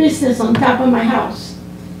have a business on top of my house.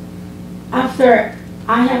 After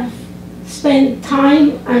I have spent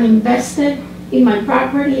time and invested in my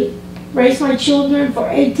property, raised my children for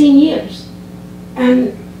 18 years,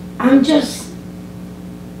 and I'm just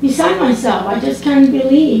beside myself. I just can't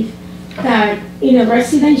believe that in a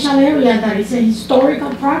residential area that is a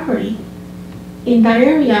historical property, in that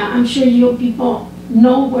area, I'm sure you people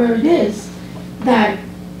know where it is, that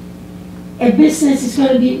a business is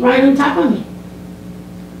going to be right on top of me.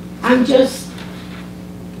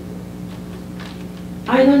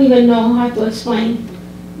 I don't even know how to explain.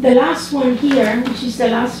 The last one here, which is the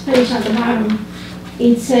last page at the bottom,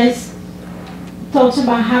 it says, talks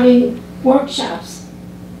about having workshops,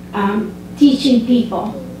 teaching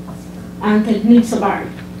people and techniques of art.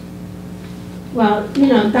 Well,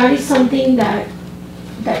 that is something that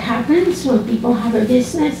happens when people have a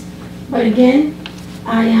business. But again,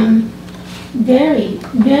 I am very,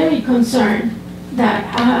 very concerned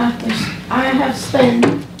that I have spent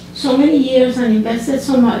so many years and invested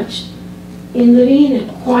so much in living in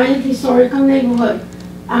a quiet historical neighborhood.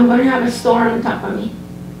 I'm going to have a store on top of me.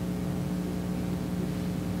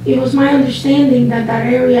 It was my understanding that that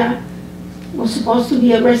area was supposed to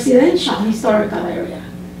be a residential historical area,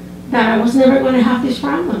 that I was never going to have this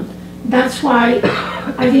problem. That's why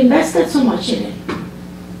I've invested so much in it.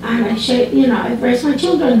 And I've raised my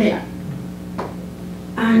children there.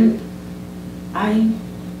 And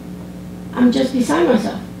I'm just beside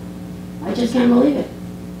myself. I just can't believe it.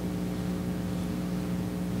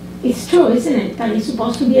 It's true, isn't it, that it's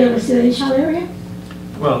supposed to be a residential area?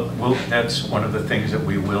 Well, that's one of the things that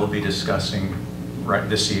we will be discussing right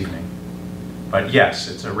this evening. But yes,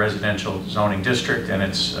 it's a residential zoning district, and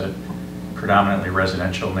it's a predominantly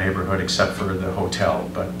residential neighborhood, except for the hotel,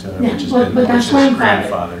 which is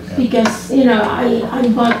grandfathered. Yeah. Because I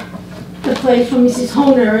bought the place from Mrs.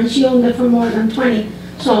 Honer, and she owned it for more than 20.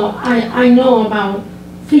 So I know about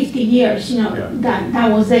 50 years,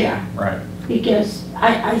 that was there. Right. Because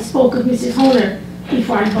I spoke with Mrs. Honer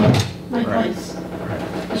before I bought my place.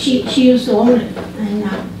 Right. She used to own it,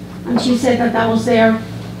 and she said that was there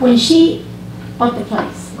when she bought the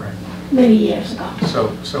place many years ago.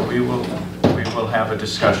 So we will have a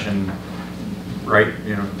discussion, right?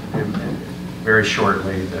 Very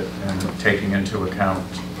shortly, and taking into account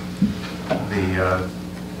the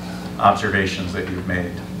observations that you've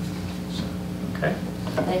made. So, okay.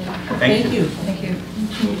 Thank you. Thank you.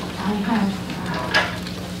 Thank you. I have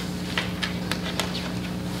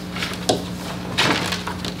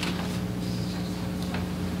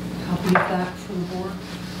copy of that for the board?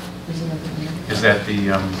 Is that the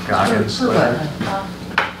Goggins letter?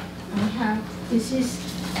 I have, this is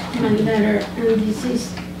my letter, and this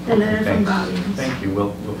is the letter from Goggins. Thank you.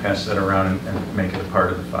 We'll pass that around and make it a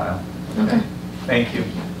part of the file. Okay. Thank you.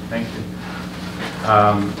 Thank you.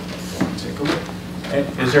 Take a look.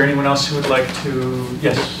 Is there anyone else who would like to?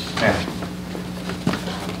 Yes, Matt.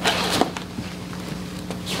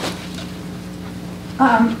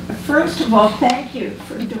 First of all, thank you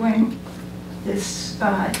for doing this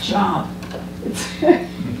job.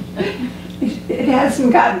 It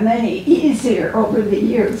hasn't gotten any easier over the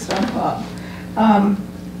years,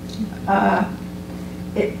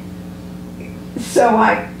 so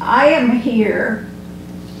I am here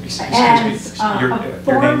as a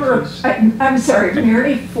former, I'm sorry,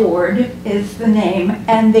 Mary Ford is the name,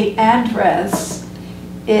 and the address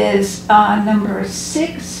is number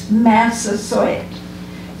 6 Massasoit.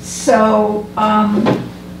 So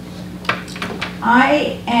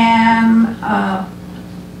I am,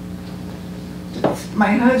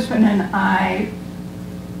 my husband and I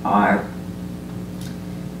are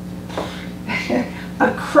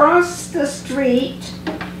across the street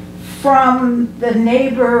from the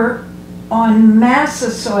neighbor on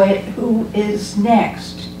Massasoit who is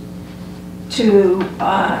next to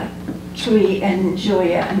Tree and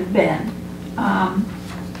Julia and Ben.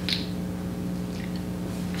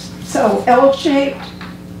 So L-shaped,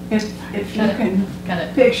 if you can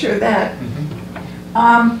picture that.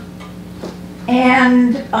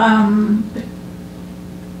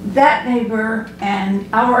 That neighbor and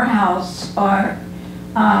our house are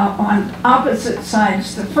on opposite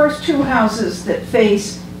sides. The first 2 houses that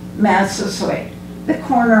face Massasoit. The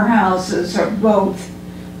corner houses are both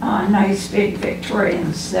nice big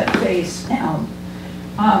Victorians that face Hamp.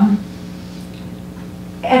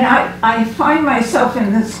 And I find myself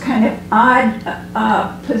in this kind of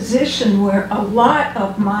odd position where a lot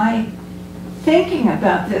of my thinking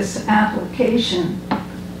about this application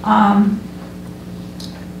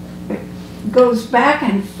goes back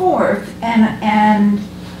and forth, and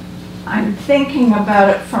I'm thinking about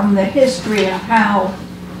it from the history of how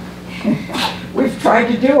we've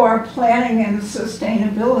tried to do our planning and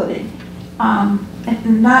sustainability,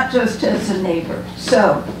 and not just as a neighbor.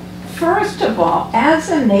 So, first of all, as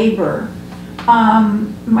a neighbor,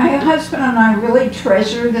 my husband and I really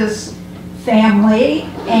treasure this family,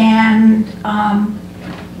 and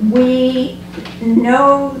we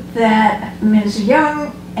know that Ms.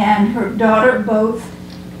 Young and her daughter both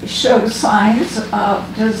show signs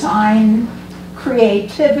of design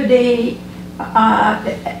creativity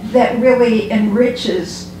that really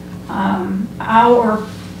enriches our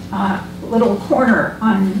little corner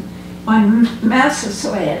on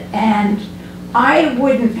Massasoit, and I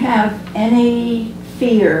wouldn't have any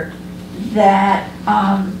fear that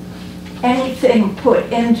anything put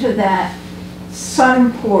into that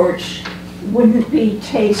sun porch wouldn't be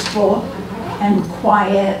tasteful and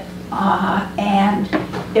quiet, and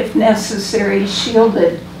if necessary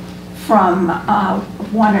shielded from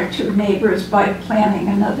 1 or 2 neighbors by planting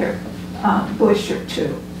another bush or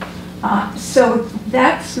 2. So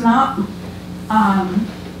that's not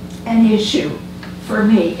an issue for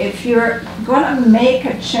me. If you're going to make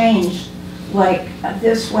a change like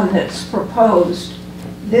this one that's proposed,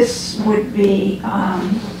 this would be,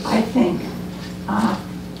 I think, a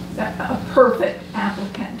perfect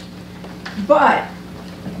applicant. But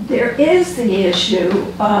there is the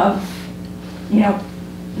issue of,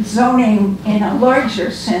 zoning in a larger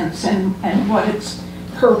sense and what its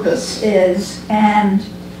purpose is. And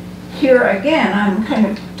here again, I'm kind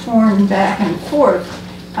of torn back and forth.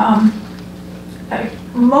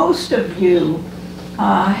 Most of you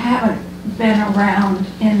haven't been around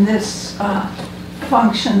in this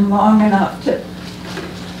function long enough to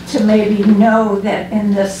maybe know that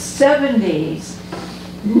in the 70s,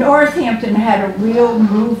 Northampton had a real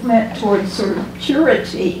movement towards sort of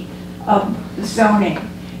purity of zoning.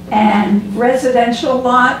 And residential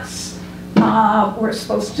lots were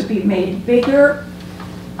supposed to be made bigger.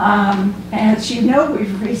 As you know,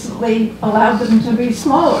 we've recently allowed them to be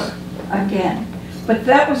smaller again. But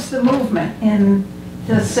that was the movement in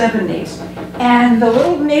the 70s. And the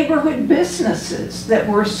little neighborhood businesses that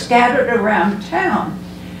were scattered around town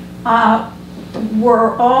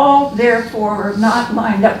were all therefore not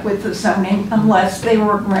lined up with the zoning unless they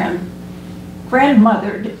were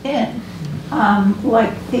grandmothered in,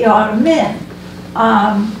 like the Autumn Inn,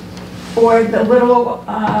 or the little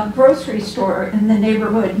grocery store in the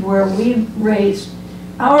neighborhood where we raised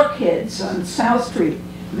our kids on South Street,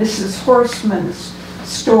 Mrs. Horseman's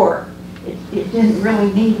store. It didn't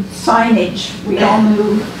really need signage. We all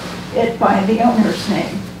knew it by the owner's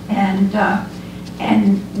name.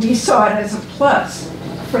 and we saw it as a plus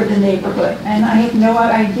for the neighborhood. And I have no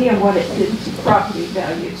idea what it did to property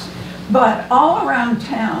values. But all around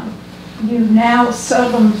town, you now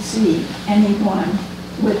seldom see anyone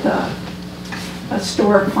with a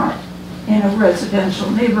storefront in a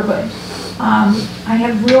residential neighborhood. I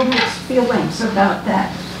have real mixed feelings about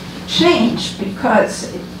that change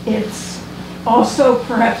because it's also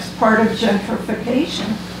perhaps part of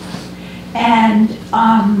gentrification. And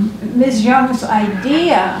Ms. Young's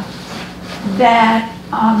idea that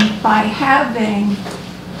by having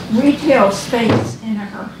retail space in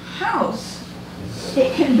her house,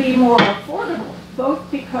 it can be more affordable, both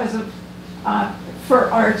because of, for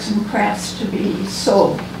arts and crafts to be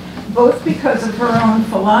sold, both because of her own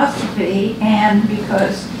philosophy and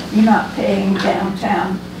because you're not paying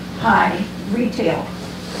downtown high retail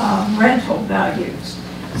rental values.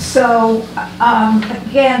 So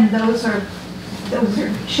again, those are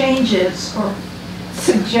changes or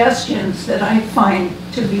suggestions that I find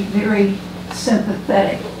to be very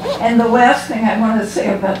sympathetic. And the last thing I want to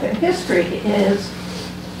say about the history is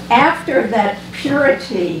after that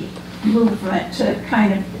purity movement to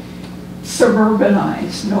kind of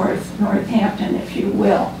suburbanize Northampton, if you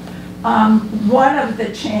will, one of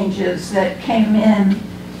the changes that came in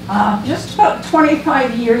just about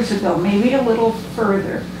 25 years ago, maybe a little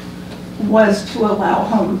further, was to allow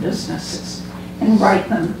home businesses and write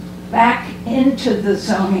them back into the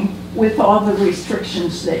zoning with all the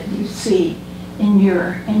restrictions that you see in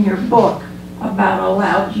your book about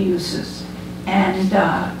allowed uses and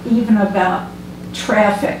even about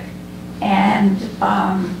traffic. And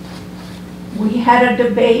we had a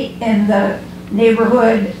debate in the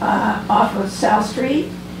neighborhood off of South Street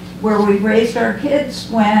where we raised our kids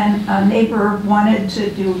when a neighbor wanted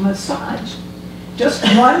to do massage, just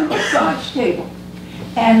one massage table.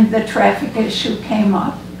 And the traffic issue came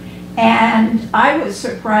up. And I was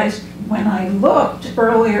surprised when I looked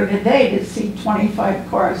earlier today to see 25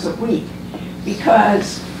 cars a week,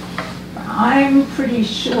 because I'm pretty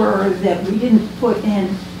sure that we didn't put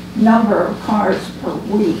in number of cars per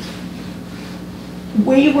week.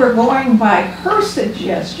 We were going by her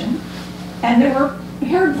suggestion, and there were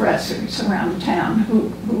hairdressers around town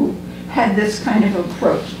who had this kind of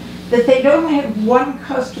approach, that they'd only have one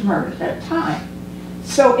customer at a time.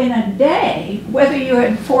 So in a day, whether you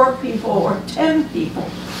had 4 people or 10 people,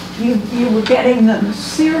 you were getting them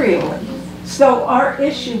serially. So our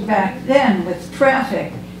issue back then with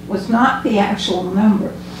traffic was not the actual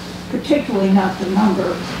number, particularly not the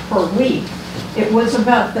number per week. It was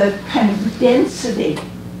about the kind of density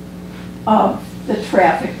of the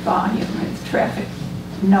traffic volume and traffic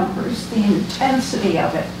numbers, the intensity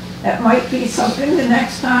of it. That might be something the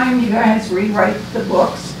next time you guys rewrite the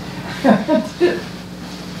books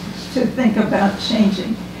to think about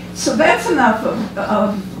changing. So that's enough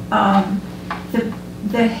of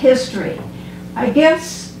the history. I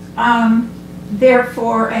guess,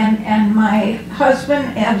 therefore, and my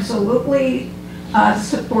husband absolutely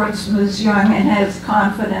supports Ms. Young and has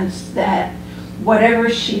confidence that whatever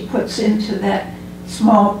she puts into that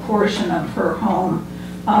small portion of her home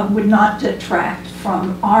would not detract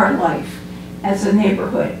from our life as a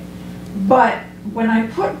neighborhood. But when I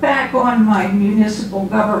put back on my municipal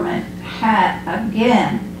government hat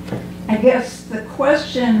again, I guess the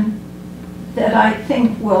question that I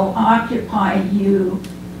think will occupy you,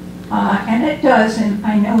 and it does, and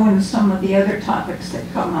I know in some of the other topics that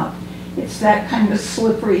come up, it's that kind of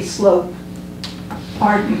slippery slope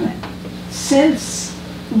argument. Since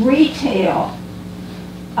retail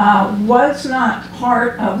was not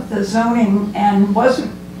part of the zoning and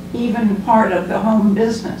wasn't even part of the home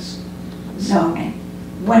business zoning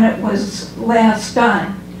when it was last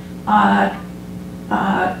done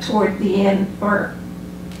toward the end, or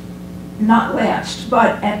not last,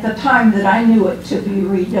 but at the time that I knew it to be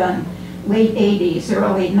redone, late 80s,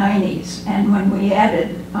 early 90s, and when we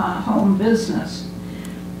added home business.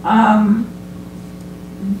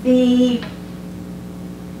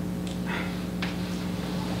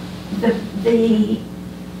 The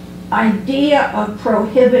idea of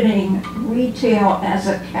prohibiting retail as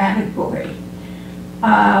a category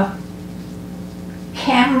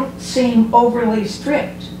can seem overly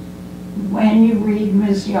strict when you read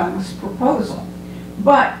Ms. Young's proposal.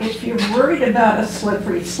 But if you're worried about a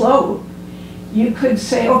slippery slope, you could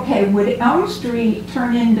say, okay, would Elm Street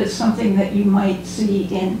turn into something that you might see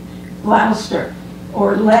in Gloucester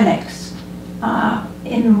or Lenox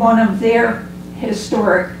in one of their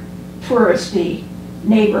historic touristy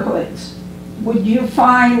neighborhoods? Would you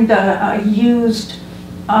find a used,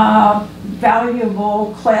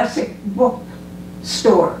 valuable classic book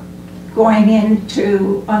store going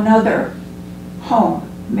into another home,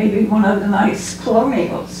 maybe one of the nice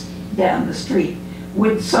colonials down the street?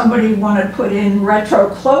 Would somebody want to put in retro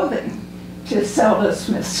clothing to sell to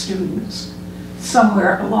Smith students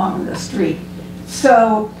somewhere along the street?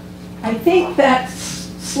 So I think that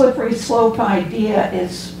slippery slope idea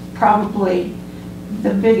is probably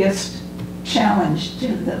the biggest challenge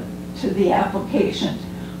to the application.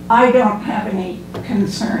 I don't have any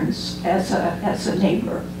concerns as a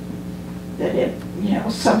neighbor that if, you know,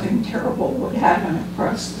 something terrible would happen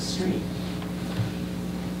across the street.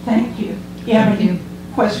 Thank you. Do you have any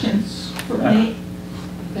questions for me?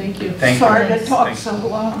 Thank you. Thank you. Sorry to talk Thank so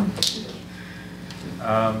long.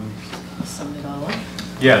 Summed it all up.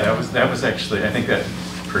 Yeah, that was actually, I think that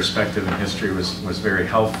perspective and history was very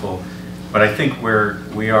helpful. But I think where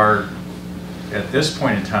we are at this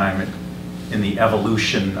point in time in the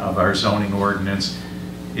evolution of our zoning ordinance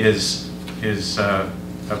is a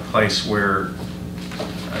place where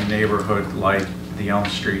a neighborhood like the Elm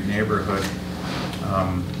Street neighborhood,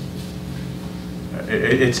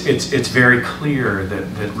 it's very clear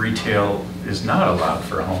that retail is not allowed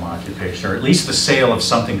for a home occupation, or at least the sale of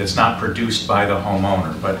something that's not produced by the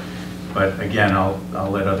homeowner. But again, I'll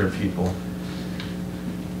let other people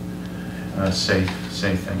say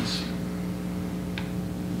things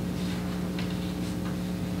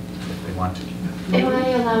if they want to. Am I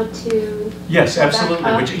allowed to? Yes, absolutely.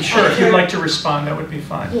 Back up? Sure, if you'd like to respond, that would be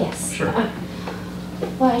fine. Yes. Sure.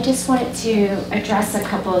 Well, I just wanted to address a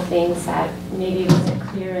couple of things that maybe wasn't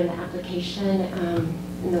clear in the application,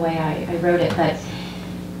 in the way I wrote it, but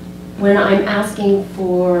when I'm asking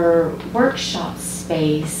for workshop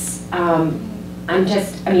space, I mean,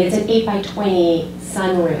 it's an 8 by 20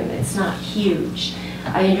 sunroom. It's not huge.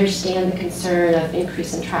 I understand the concern of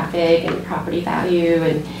increase in traffic and property value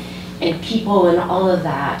and people and all of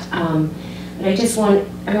that. But I just want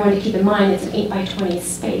everyone to keep in mind it's an 8 by 20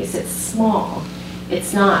 space. It's small.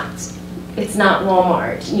 It's not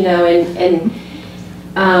Walmart, you know, and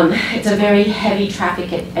it's a very heavy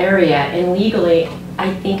traffic area. And legally,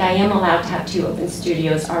 I think I am allowed to have 2 open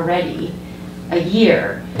studios already a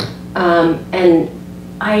year. And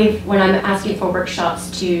when I'm asking for workshops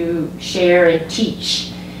to share and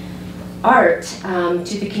teach art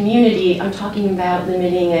to the community, I'm talking about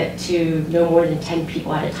limiting it to no more than 10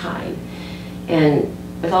 people at a time. And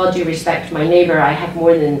with all due respect to my neighbor, I have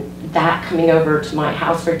more than that coming over to my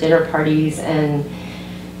house for dinner parties and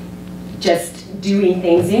just doing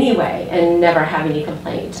things anyway and never have any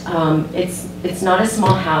complaint. It's not a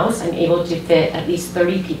small house. I'm able to fit at least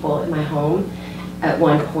 30 people in my home at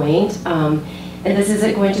one point. And this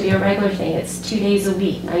isn't going to be a regular thing. It's 2 days a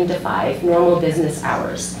week, 9 to 5, normal business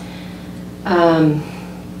hours.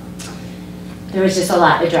 There was just a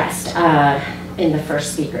lot addressed in the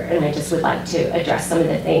first speaker, and I just would like to address some of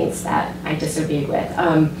the things that I disagreed with.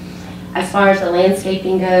 As far as the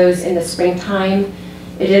landscaping goes in the springtime,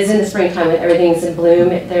 it is in the springtime when everything's in bloom,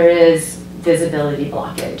 there is visibility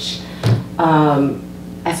blockage.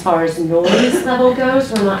 As far as noise level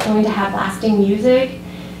goes, we're not going to have blasting music.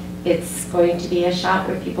 It's going to be a shop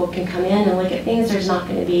where people can come in and look at things. There's not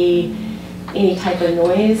going to be any type of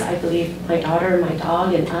noise. I believe my daughter and my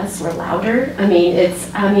dog and us were louder. I mean,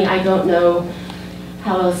 I don't know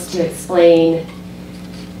how else to explain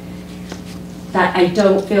that. I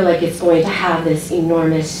don't feel like it's going to have this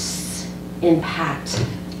enormous impact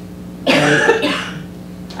like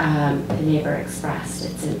the neighbor expressed.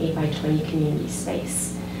 It's an 8 by 20 community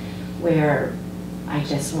space where I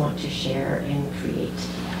just want to share and create.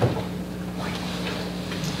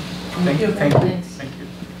 Thank you.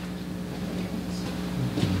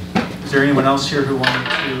 Is there anyone else here who wanted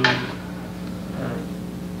to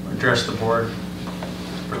address the board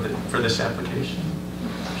for this application?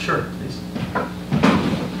 Sure, please.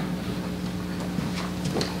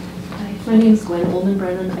 Hi, my name is Gwen Ullman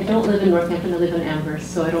Brennan. I don't live in Northampton, I live in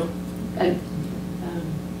Amherst, so I don't,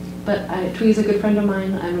 but Twee is a good friend of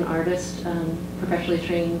mine. I'm an artist, professionally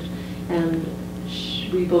trained, and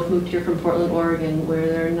we both moved here from Portland, Oregon, where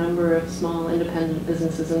there are a number of small independent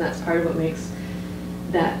businesses, and that's part of what makes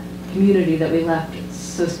that community that we left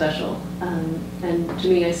so special. And to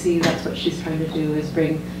me, I see that's what she's trying to do, is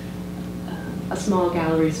bring a small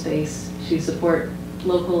gallery space to support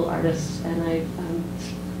local artists, and I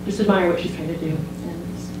just admire what she's trying to do, and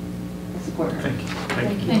I support her.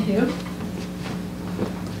 Thank you.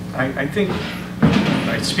 I think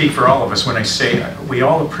I speak for all of us when I say we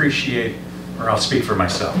all appreciate, or I'll speak for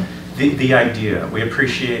myself, the idea. We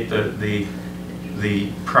appreciate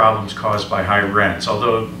the problems caused by high rents,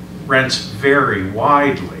 although rents vary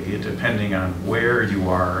widely depending on where you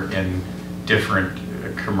are in different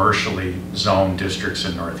commercially zoned districts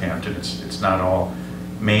in Northampton. It's not all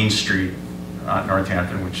Main Street,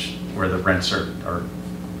 Northampton, where the rents are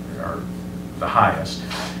the highest.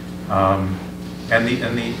 And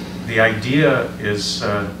the idea is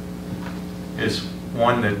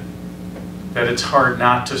one that it's hard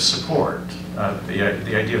not to support. The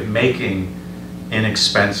idea of making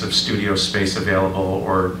inexpensive studio space available,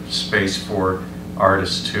 or space for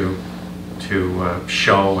artists to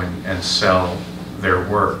show and sell their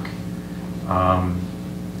work.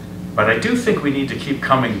 But I do think we need to keep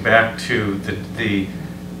coming back to the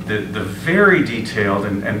very detailed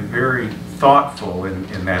and very thoughtful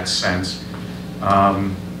in that sense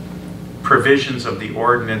provisions of the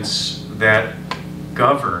ordinance that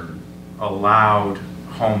govern allowed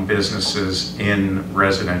home businesses in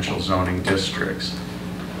residential zoning districts.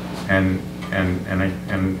 And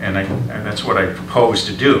that's what I propose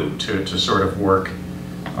to do, to sort of work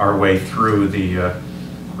our way through the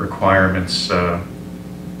requirements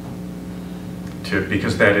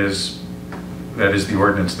because that is the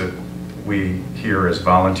ordinance that we here as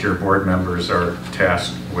volunteer board members are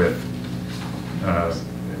tasked with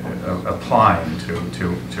applying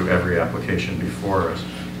to every application before us.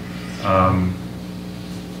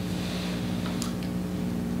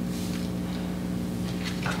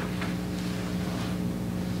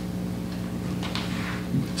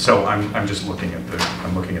 So I'm just looking at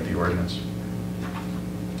the ordinance.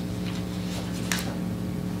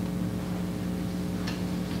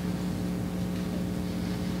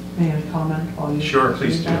 May I comment while you? Sure,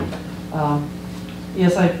 please do.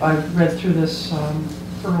 Yes, I read through this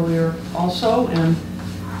earlier also, and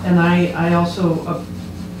I also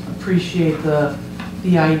appreciate the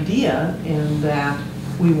idea in that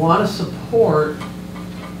we want to support,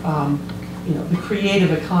 the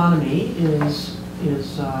creative economy is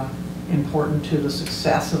important to the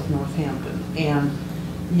success of Northampton. And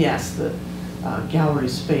yes, the gallery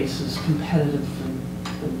space is competitive and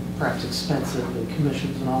perhaps expensive, and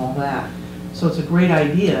commissions and all of that. So it's a great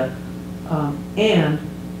idea. And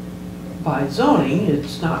by zoning,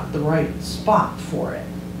 it's not the right spot for it.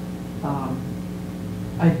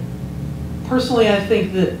 Personally, I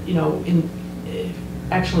think that, in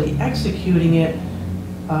actually executing it,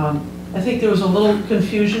 I think there was a little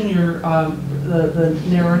confusion. The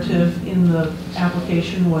narrative in the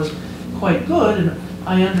application was quite good, and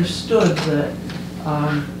I understood that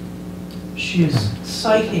she's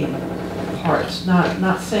citing parts,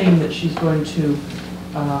 not saying that she's going to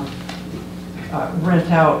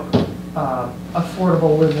rent out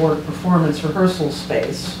affordable live-work performance rehearsal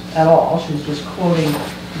space at all. She's just quoting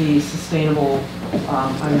the sustainable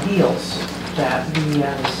ideals that we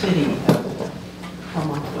as a city have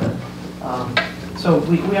come up with. So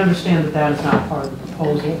we understand that is not part of the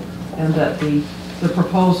proposal, and that the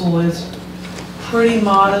proposal is pretty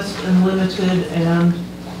modest and limited, and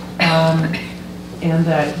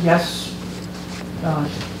that yes,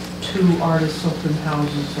 2 artists open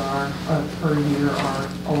houses per year are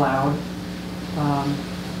allowed,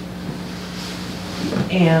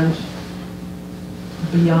 and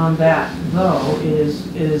beyond that though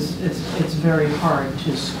it's very hard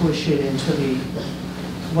to squish it into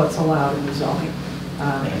what's allowed in the zoning.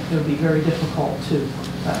 It would be very difficult to,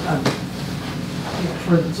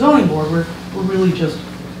 for the zoning board, we're really just,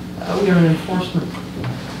 we are an enforcement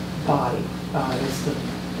body. It's the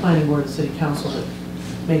planning board and city council that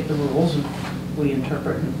make the rules, and we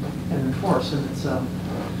interpret and enforce. And it's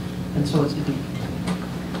and so it'd be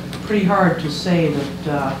pretty hard to say that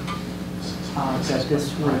that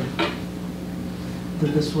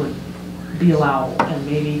this would be allowable. And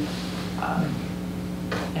maybe,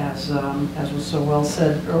 as was so well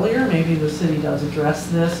said earlier, maybe the city does address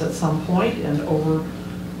this at some point, and over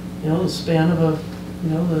the span of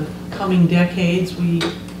the coming decades, we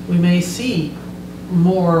may see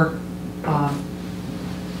more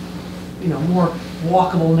more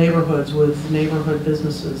walkable neighborhoods with neighborhood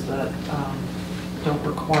businesses that don't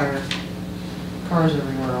require cars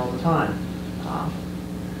everywhere all the time.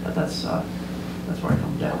 But that's where I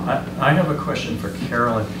come down. I have a question for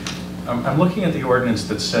Carolyn. I'm looking at the ordinance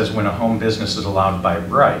that says when a home business is allowed by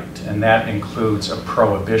right, and that includes a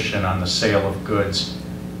prohibition on the sale of goods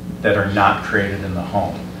that are not created in the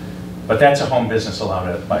home. But that's a home business allowed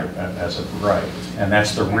as of right, and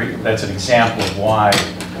that's an example of why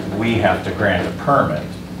we have to grant a permit,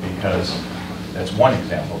 because that's one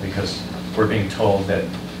example, because we're being told that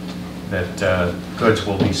goods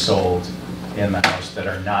will be sold in the house that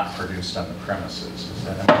are not produced on the premises.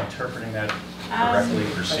 Am I interpreting that correctly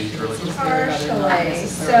procedurally? Partially.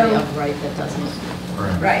 So right, that doesn't.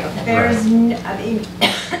 right. There's, I mean,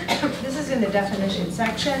 this is in the definition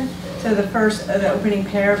section. So the first, the opening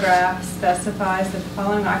paragraph specifies that the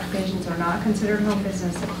following occupations are not considered home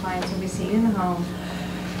business if clients will be seen in the home.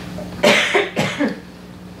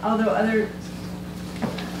 Although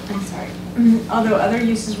other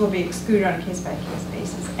uses will be excluded on a case-by-case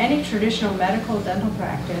basis. Any traditional medical, dental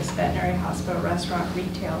practice, veterinary, hospital, restaurant,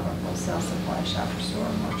 retail, or wholesale supply shop, or store,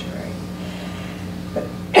 or mortuary.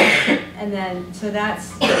 And then, so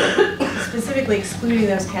that's specifically excluding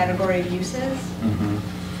those category of uses.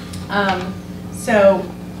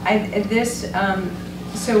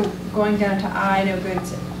 So going down to I, no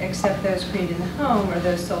goods except those created in the home or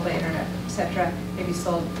those sold by internet, etc., may be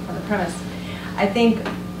sold on the premise. I think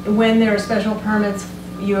when there are special permits,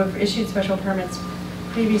 you have issued special permits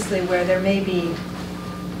previously where there may be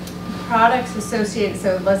products associated.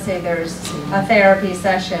 So let's say there's a therapy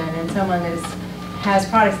session and someone has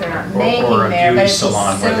products they're not making or a there, but beauty it's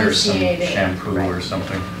salon where there's some associated. shampoo Right. or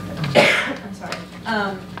something. I'm sorry.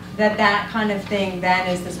 That kind of thing then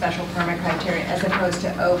is the special permit criteria, as opposed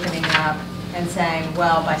to opening up and saying,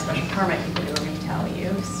 well, by special permit you can do a retail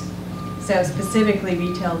use. So specifically,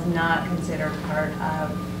 retail is not considered part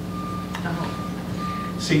of a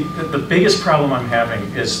home. See, the biggest problem I'm having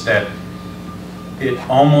is that it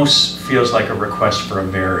almost feels like a request for a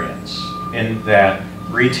variance, in that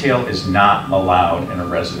retail is not allowed in a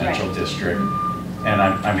residential district, and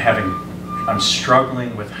I'm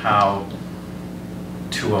struggling with how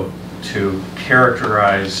to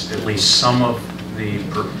characterize at least some of the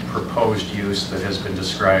proposed use that has been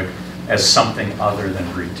described as something other than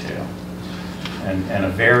retail. And a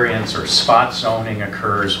variance or spot zoning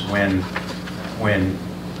occurs when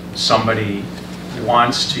somebody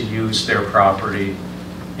wants to use their property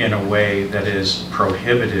in a way that is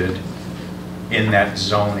prohibited in that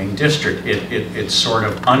zoning district. It sort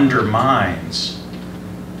of undermines,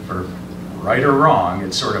 for right or wrong,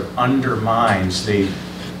 it sort of undermines the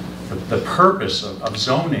purpose of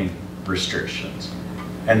zoning restrictions.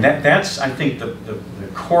 And that's, I think, the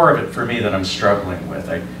core of it for me that I'm struggling with.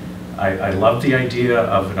 I love the idea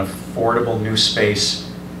of an affordable new space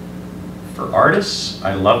for artists.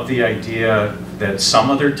 I love the idea that some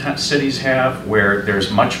other cities have where there's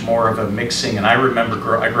much more of a mixing. And I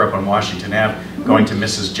remember, I grew up on Washington Ave, going to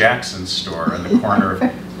Mrs. Jackson's store on the corner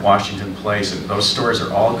of Washington Place, and those stores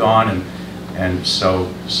are all gone, and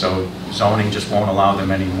so zoning just won't allow them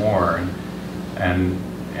anymore.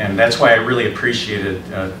 And that's why I really appreciated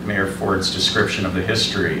Mayor Ford's description of the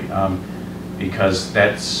history, because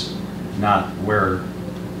that's not where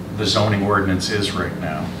the zoning ordinance is right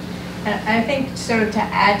now. And I think, sort of to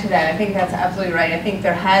add to that, I think that's absolutely right. I think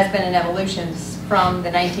there has been an evolution from the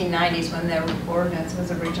 1990s when the ordinance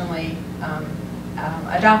was originally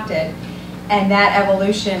adopted. And that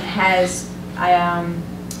evolution has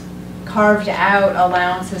carved out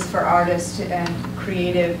allowances for artists and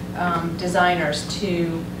creative designers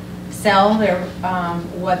to sell their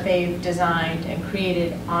what they've designed and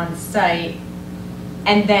created on site,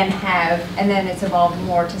 and then it's evolved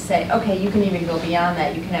more to say, okay, you can even go beyond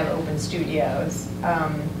that. You can have open studios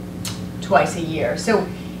twice a year. So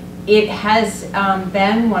it has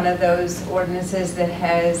been one of those ordinances that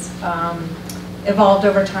has evolved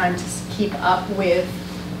over time to keep up with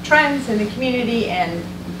trends in the community and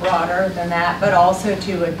broader than that, but also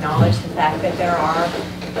to acknowledge the fact that there are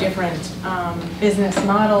different business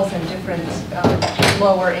models and different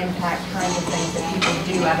lower impact kinds of things that people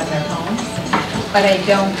do out of their homes. But I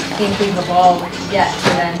don't think we've evolved yet to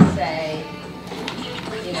then say,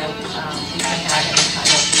 you know, you can have any kind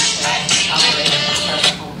of operation as part of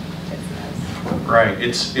a home business. Right.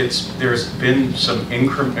 There's been some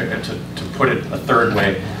increment, to put it a third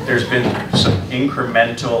way, there's been some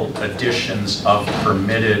incremental additions of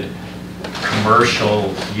permitted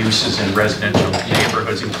commercial uses in residential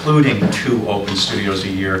neighborhoods, including 2 open studios a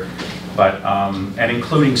year, but and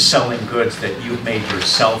including selling goods that you've made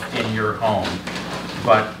yourself in your home.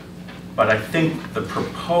 But I think the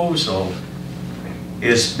proposal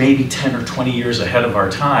is maybe 10 or 20 years ahead of our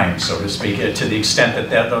time, so to speak, to the extent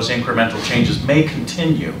that those incremental changes may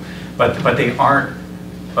continue, but they aren't.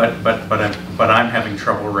 But I'm having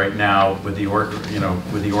trouble right now with the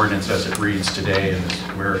ordinance as it reads today,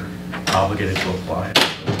 and we're obligated to apply it.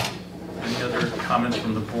 Any other comments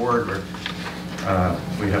from the board? Or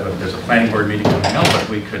there's a planning board meeting coming up, but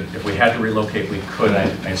we could, if we had to relocate, we could, I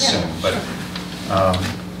assume. Yeah. But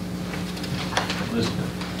Elizabeth,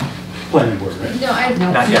 planning board, right? No, I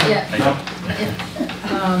don't. Not yet.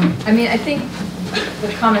 I mean, I think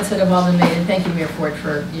the comments that have all been made, and thank you, Mayor Ford,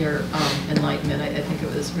 for your enlightenment. I think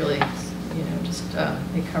it was really, just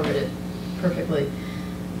they covered it perfectly.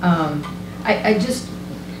 I just,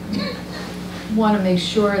 want to make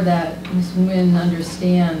sure that Ms. Nguyen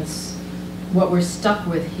understands what we're stuck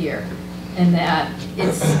with here, and that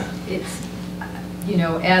it's, you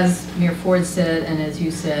know, as Mayor Ford said, and as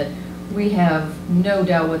you said, we have no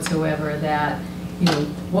doubt whatsoever that, you know,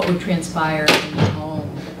 what would transpire in the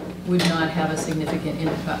home would not have a significant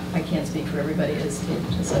impact. I can't speak for everybody, as Kate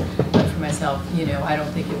just said, but for myself, you know, I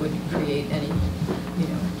don't think it would create any, you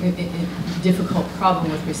know, difficult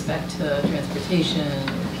problem with respect to transportation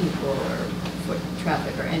or people or foot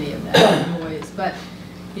traffic or any of that noise. But,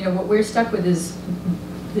 you know, what we're stuck with is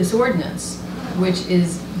this ordinance, which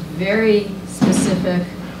is very specific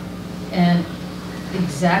and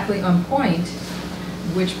exactly on point,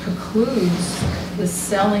 which precludes the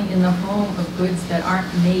selling in the home of goods that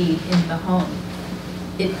aren't made in the home.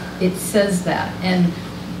 It says that, and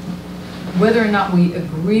whether or not we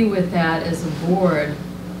agree with that as a board,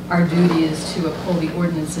 our duty is to uphold the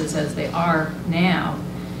ordinances as they are now.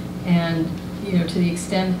 And, you know, to the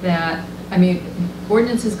extent that, I mean,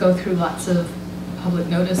 ordinances go through lots of public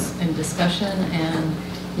notice and discussion and,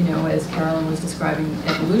 you know, as Carolyn was describing,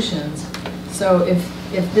 evolutions. So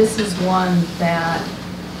if this is one that,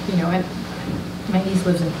 you know, and my niece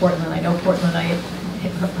lives in Portland. I know Portland.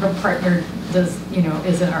 Her partner does, you know,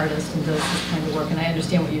 is an artist and does this kind of work, and I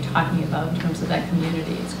understand what you're talking about in terms of that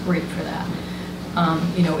community. It's great for that.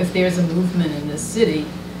 You know, if there's a movement in this city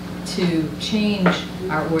to change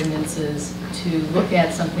our ordinances to look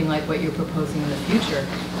at something like what you're proposing in the future,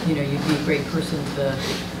 you know, you'd be a great person to,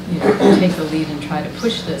 you know, take the lead and try to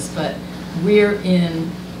push this. But we're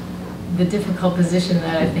in the difficult position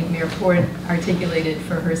that I think Mayor Ford articulated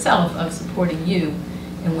for herself of supporting you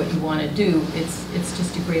and what you want to do. It's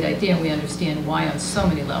just a great idea, and we understand why on so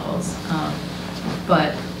many levels.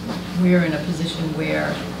 But we're in a position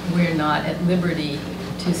where we're not at liberty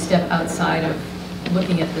to step outside of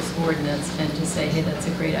looking at this ordinance and to say, hey, that's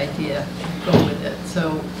a great idea, go with it.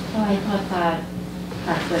 So, well, I thought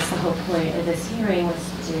that was the whole point of this hearing,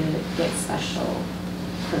 was to get special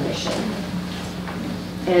permission.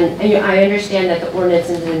 And I understand that the ordinance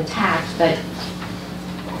is intact, but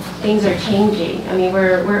things are changing. I mean,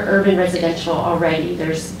 we're urban residential already.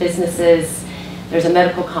 There's businesses, there's a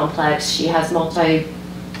medical complex. She has multi,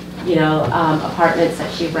 you know, apartments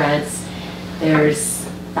that she rents. There's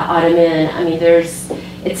the Ottoman. I mean,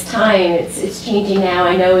 it's time. It's changing now.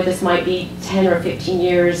 I know this might be 10 or 15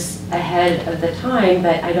 years ahead of the time,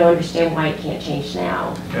 but I don't understand why it can't change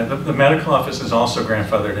now. Yeah, the medical office is also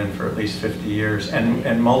grandfathered in for at least 50 years, and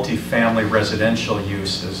multifamily residential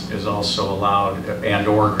use is also allowed and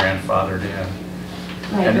or grandfathered in.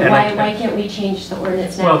 Right, but why can't we change the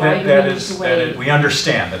ordinance now? Well, we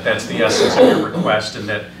understand that that's the essence of your request, and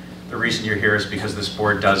that the reason you're here is because this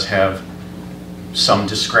board does have some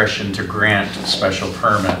discretion to grant special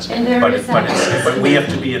permits. And but we have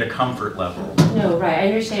to be at a comfort level. No, right, I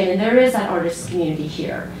understand, and there is that artist community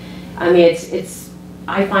here. I mean,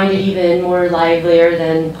 I find it even more livelier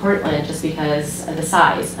than Portland just because of the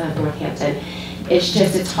size of Northampton. It's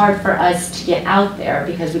just, it's hard for us to get out there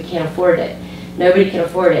because we can't afford it. Nobody can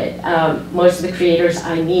afford it. Most of the creators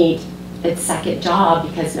I meet, it's second job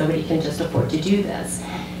because nobody can just afford to do this.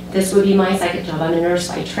 This would be my second job. I'm a nurse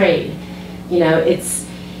by trade. You know, it's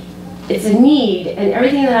a need, and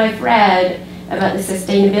everything that I've read about the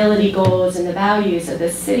sustainability goals and the values of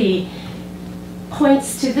this city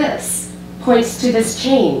points to this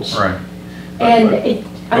change. Right. And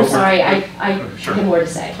I'm sorry, I sure. have more to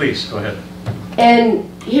say. Please, go ahead. And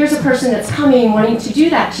here's a person that's coming wanting to do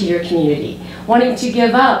that to your community, wanting to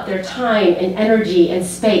give up their time and energy and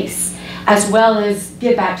space, as well as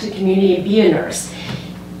give back to the community and be a nurse.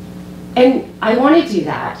 And I want to do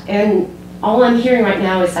that, and all I'm hearing right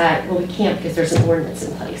now is that, well, we can't because there's an ordinance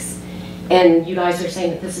in place. And you guys are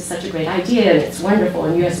saying that this is such a great idea and it's wonderful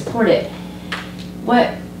and you guys support it.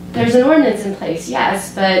 There's an ordinance in place,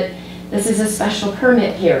 yes, but this is a special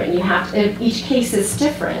permit here, and you have to, each case is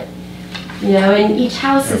different. You know, and each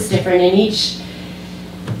house is different, and each...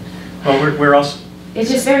 Well, we're also... It's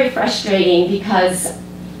just very frustrating because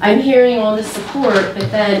I'm hearing all this support, but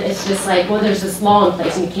then it's just like, well, there's this law in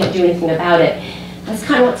place and you can't do anything about it. That's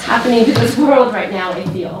kind of what's happening to this world right now, I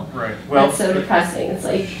feel. Right. Well, that's so depressing. It's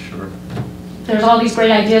like, sure. There's all these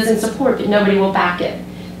great ideas and support, but nobody will back it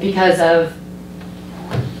because of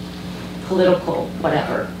political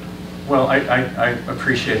whatever. Well, I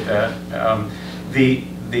appreciate that.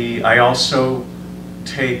 I also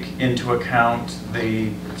take into account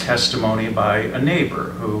the testimony by a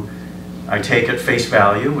neighbor who I take at face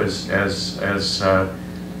value as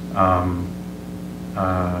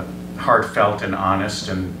heartfelt and honest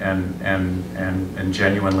and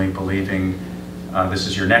genuinely believing this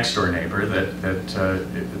is your next door neighbor, that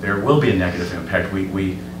there will be a negative impact.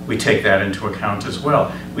 We take that into account as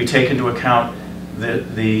well. We take into account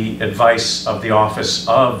the advice of the Office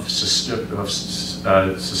of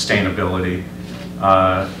Sustainability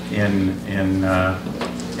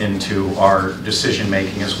into our decision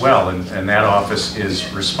making as well, and that office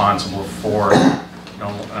is responsible for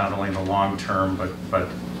not only the long term but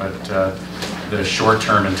the short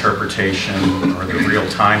term interpretation or the real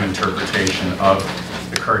time interpretation of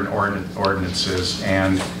the current ordinances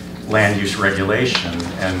and land use regulation,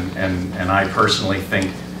 and I personally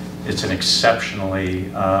think it's an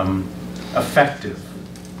exceptionally effective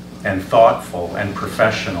and thoughtful and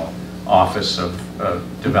professional Office of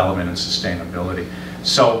Development and Sustainability.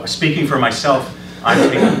 So speaking for myself, I'm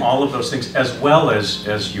taking all of those things as well as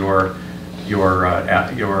the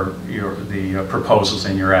proposals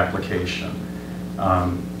in your application.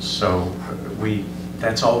 So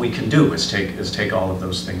that's all we can do is take all of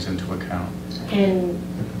those things into account. And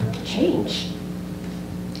change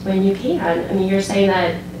when you can. I mean, you're saying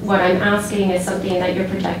that what I'm asking is something that you're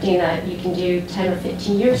projecting that you can do 10 or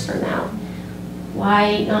 15 years from now.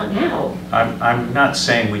 Why not now? I'm not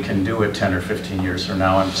saying we can do it 10 or 15 years from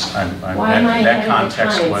now. Why am I ahead of the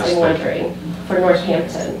times, I'm wondering, for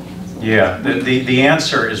Northampton? Yeah, the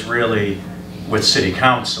answer is really with City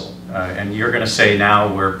Council. And you're going to say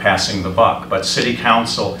now we're passing the buck, but City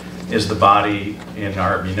Council is the body in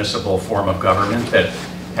our municipal form of government that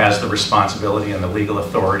has the responsibility and the legal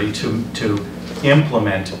authority to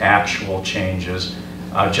implement actual changes,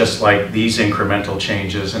 just like these incremental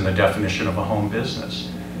changes in the definition of a home business.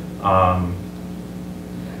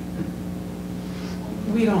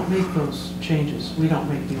 We don't make those changes. We don't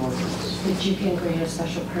make the ordinance. But you can grant a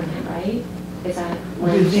special permit, right? Is that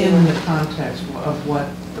within the context of what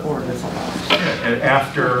the ordinance allows?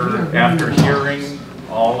 After hearing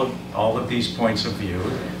all of these points of view,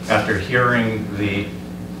 after hearing the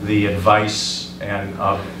advice and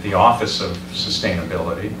of the Office of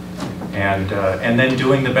Sustainability, and then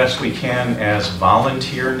doing the best we can as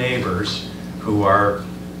volunteer neighbors who are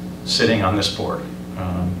sitting on this board.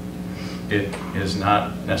 It is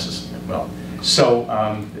not necessary. Well, so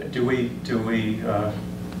do we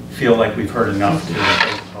feel like we've heard enough to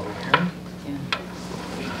close the public hearing?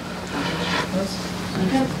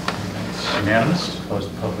 Yeah. Unanimous to close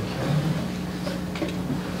the public hearing.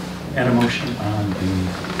 And a motion on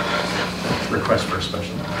the request for a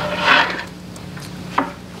special meeting.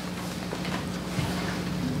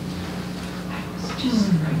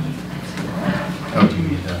 Oh, do you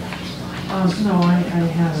need that? No, I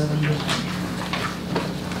have it. I'm just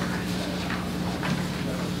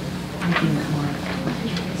looking at my.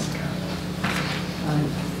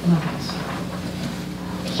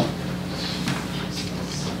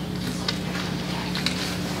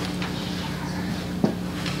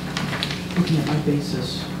 Looking at my basis.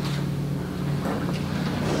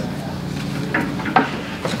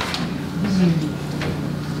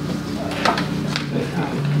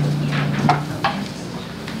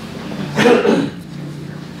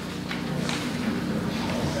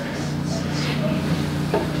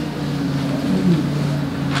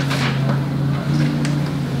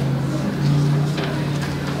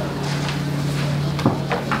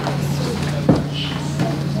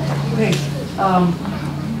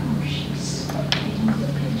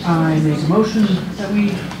 I make a motion that we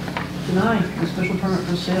deny the special permit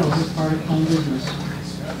for sale of part of home business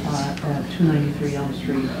at 293 Elm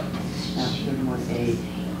Street, at 31A,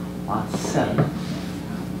 lot 7.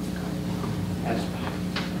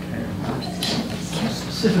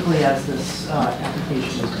 Specifically as this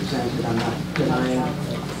application is presented, I'm not denying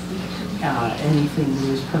anything that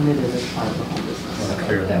is permitted as part of the home business. Well,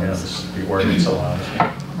 clearly, yes, the ordinance allows.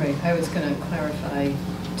 Right, I was going to clarify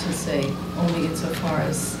to say only insofar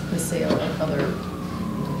as the sale of other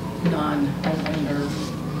non-homeowner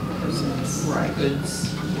persons'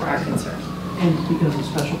 goods are concerned. And because the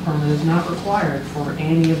special permit is not required for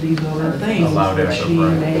any of these other things Allowed that as she of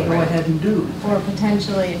right. may go ahead and do. Or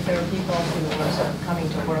potentially if there are people who are sort of coming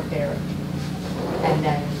to work there and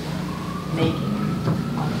then making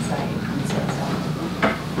on site and so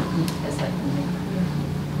as like,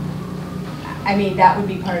 I mean, that would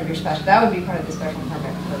be part of your special, that would be part of the special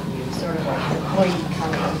permit purview, sort of like an employee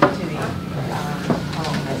coming to the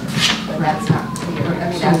home business, but that's not clear. I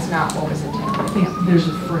mean, that's not what was intended. I think there's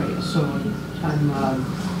a phrase, so I'm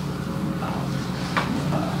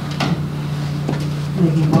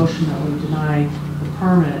making a motion that we deny the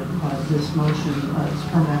permit, this motion, this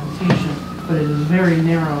permit application, but it is a very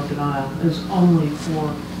narrow denial. It's only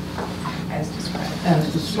for, As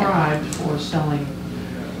described. for selling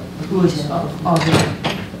goods of other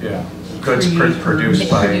Yeah. goods produced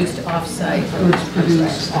by, Produced off-site. Goods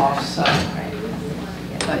produced off-site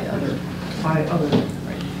By other, by other people,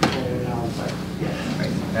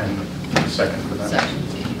 and second for that. section.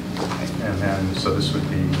 And then, so this would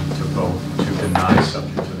be to vote to deny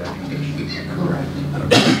subject to that condition. correct.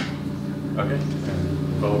 Okay, and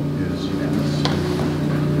vote is unanimous.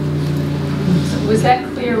 So was that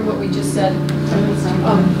clear what we just said?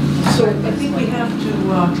 So I think we have to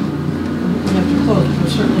close, we're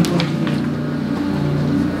certainly going to be.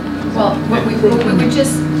 Well, what we were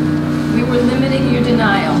limiting your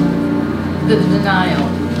denial, the denial,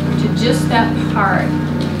 to just that part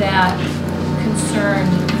that concerned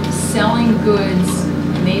selling goods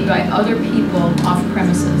made by other people off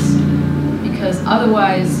premises. Because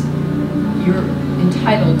otherwise, you're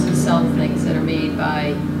entitled to sell things that are made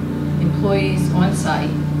by employees on site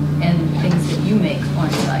and things that you make on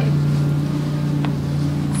site.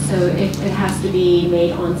 So it has to be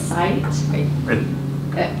made on site? Right.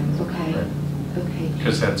 Okay, okay.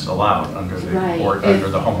 Because that's allowed under the, Right. or under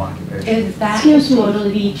the home occupation. Is that Excuse me.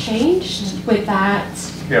 totally changed with that?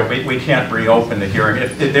 Yeah, we can't reopen the hearing.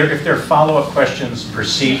 If there are follow-up questions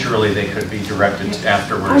procedurally, they could be directed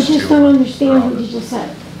afterwards to. I just don't understand what you just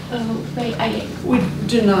said. Oh, wait, We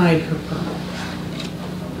denied her permit.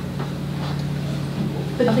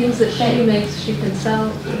 The things that she makes, she can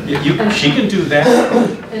sell. She can do that.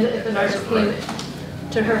 And if an artist came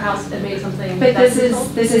to her house and made something. but that's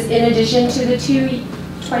this is in addition to the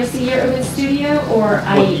twice a year open studio, or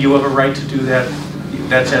Well, you have a right to do that.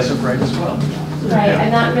 That's as of right as well. Right, Yeah.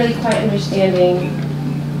 I'm not really quite understanding.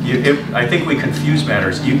 I think we confuse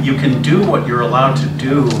matters. You can do what you're allowed to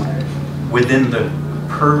do within the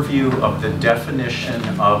purview of the definition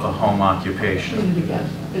of a home occupation. Read it again.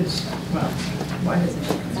 It's, well, Why does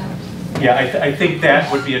it? Yeah, I think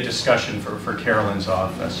that would be a discussion for Carolyn's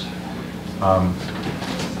office.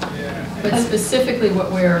 But specifically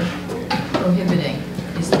what we're prohibiting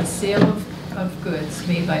is the sale of goods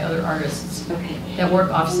made by other artists Okay. that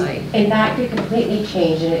work off-site. And that could completely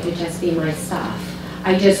change and it could just be my stuff.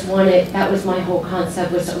 I just wanted, that was my whole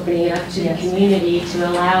concept, was opening it up to the Yes. community to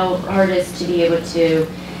allow artists to be able to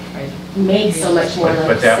make so much more, like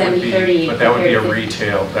But that would 70-30. be, but that would be a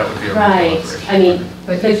retail, that would be a retail Right, operation. I mean,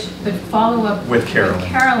 But follow up With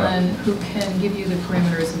Carolyn. who can give you the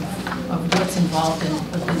parameters of what's involved in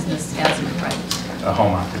a business as a right. A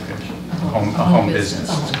home occupation, a home business,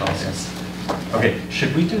 it's called, yes. Okay,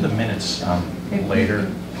 should we do the minutes later?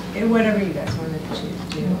 Whatever you guys want to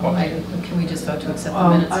do. Can we just vote to accept the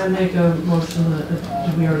I minutes? make a motion that,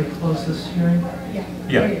 did we already close this hearing? Yeah.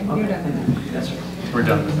 Yeah. You're done. That's right. We're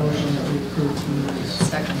done. The motion that we approve the minutes.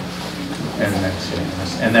 Second. And that's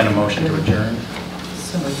unanimous. And then a motion to adjourn?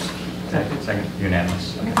 So moved. Second,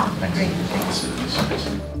 unanimous. Okay, thanks. Great,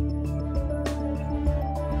 thanks.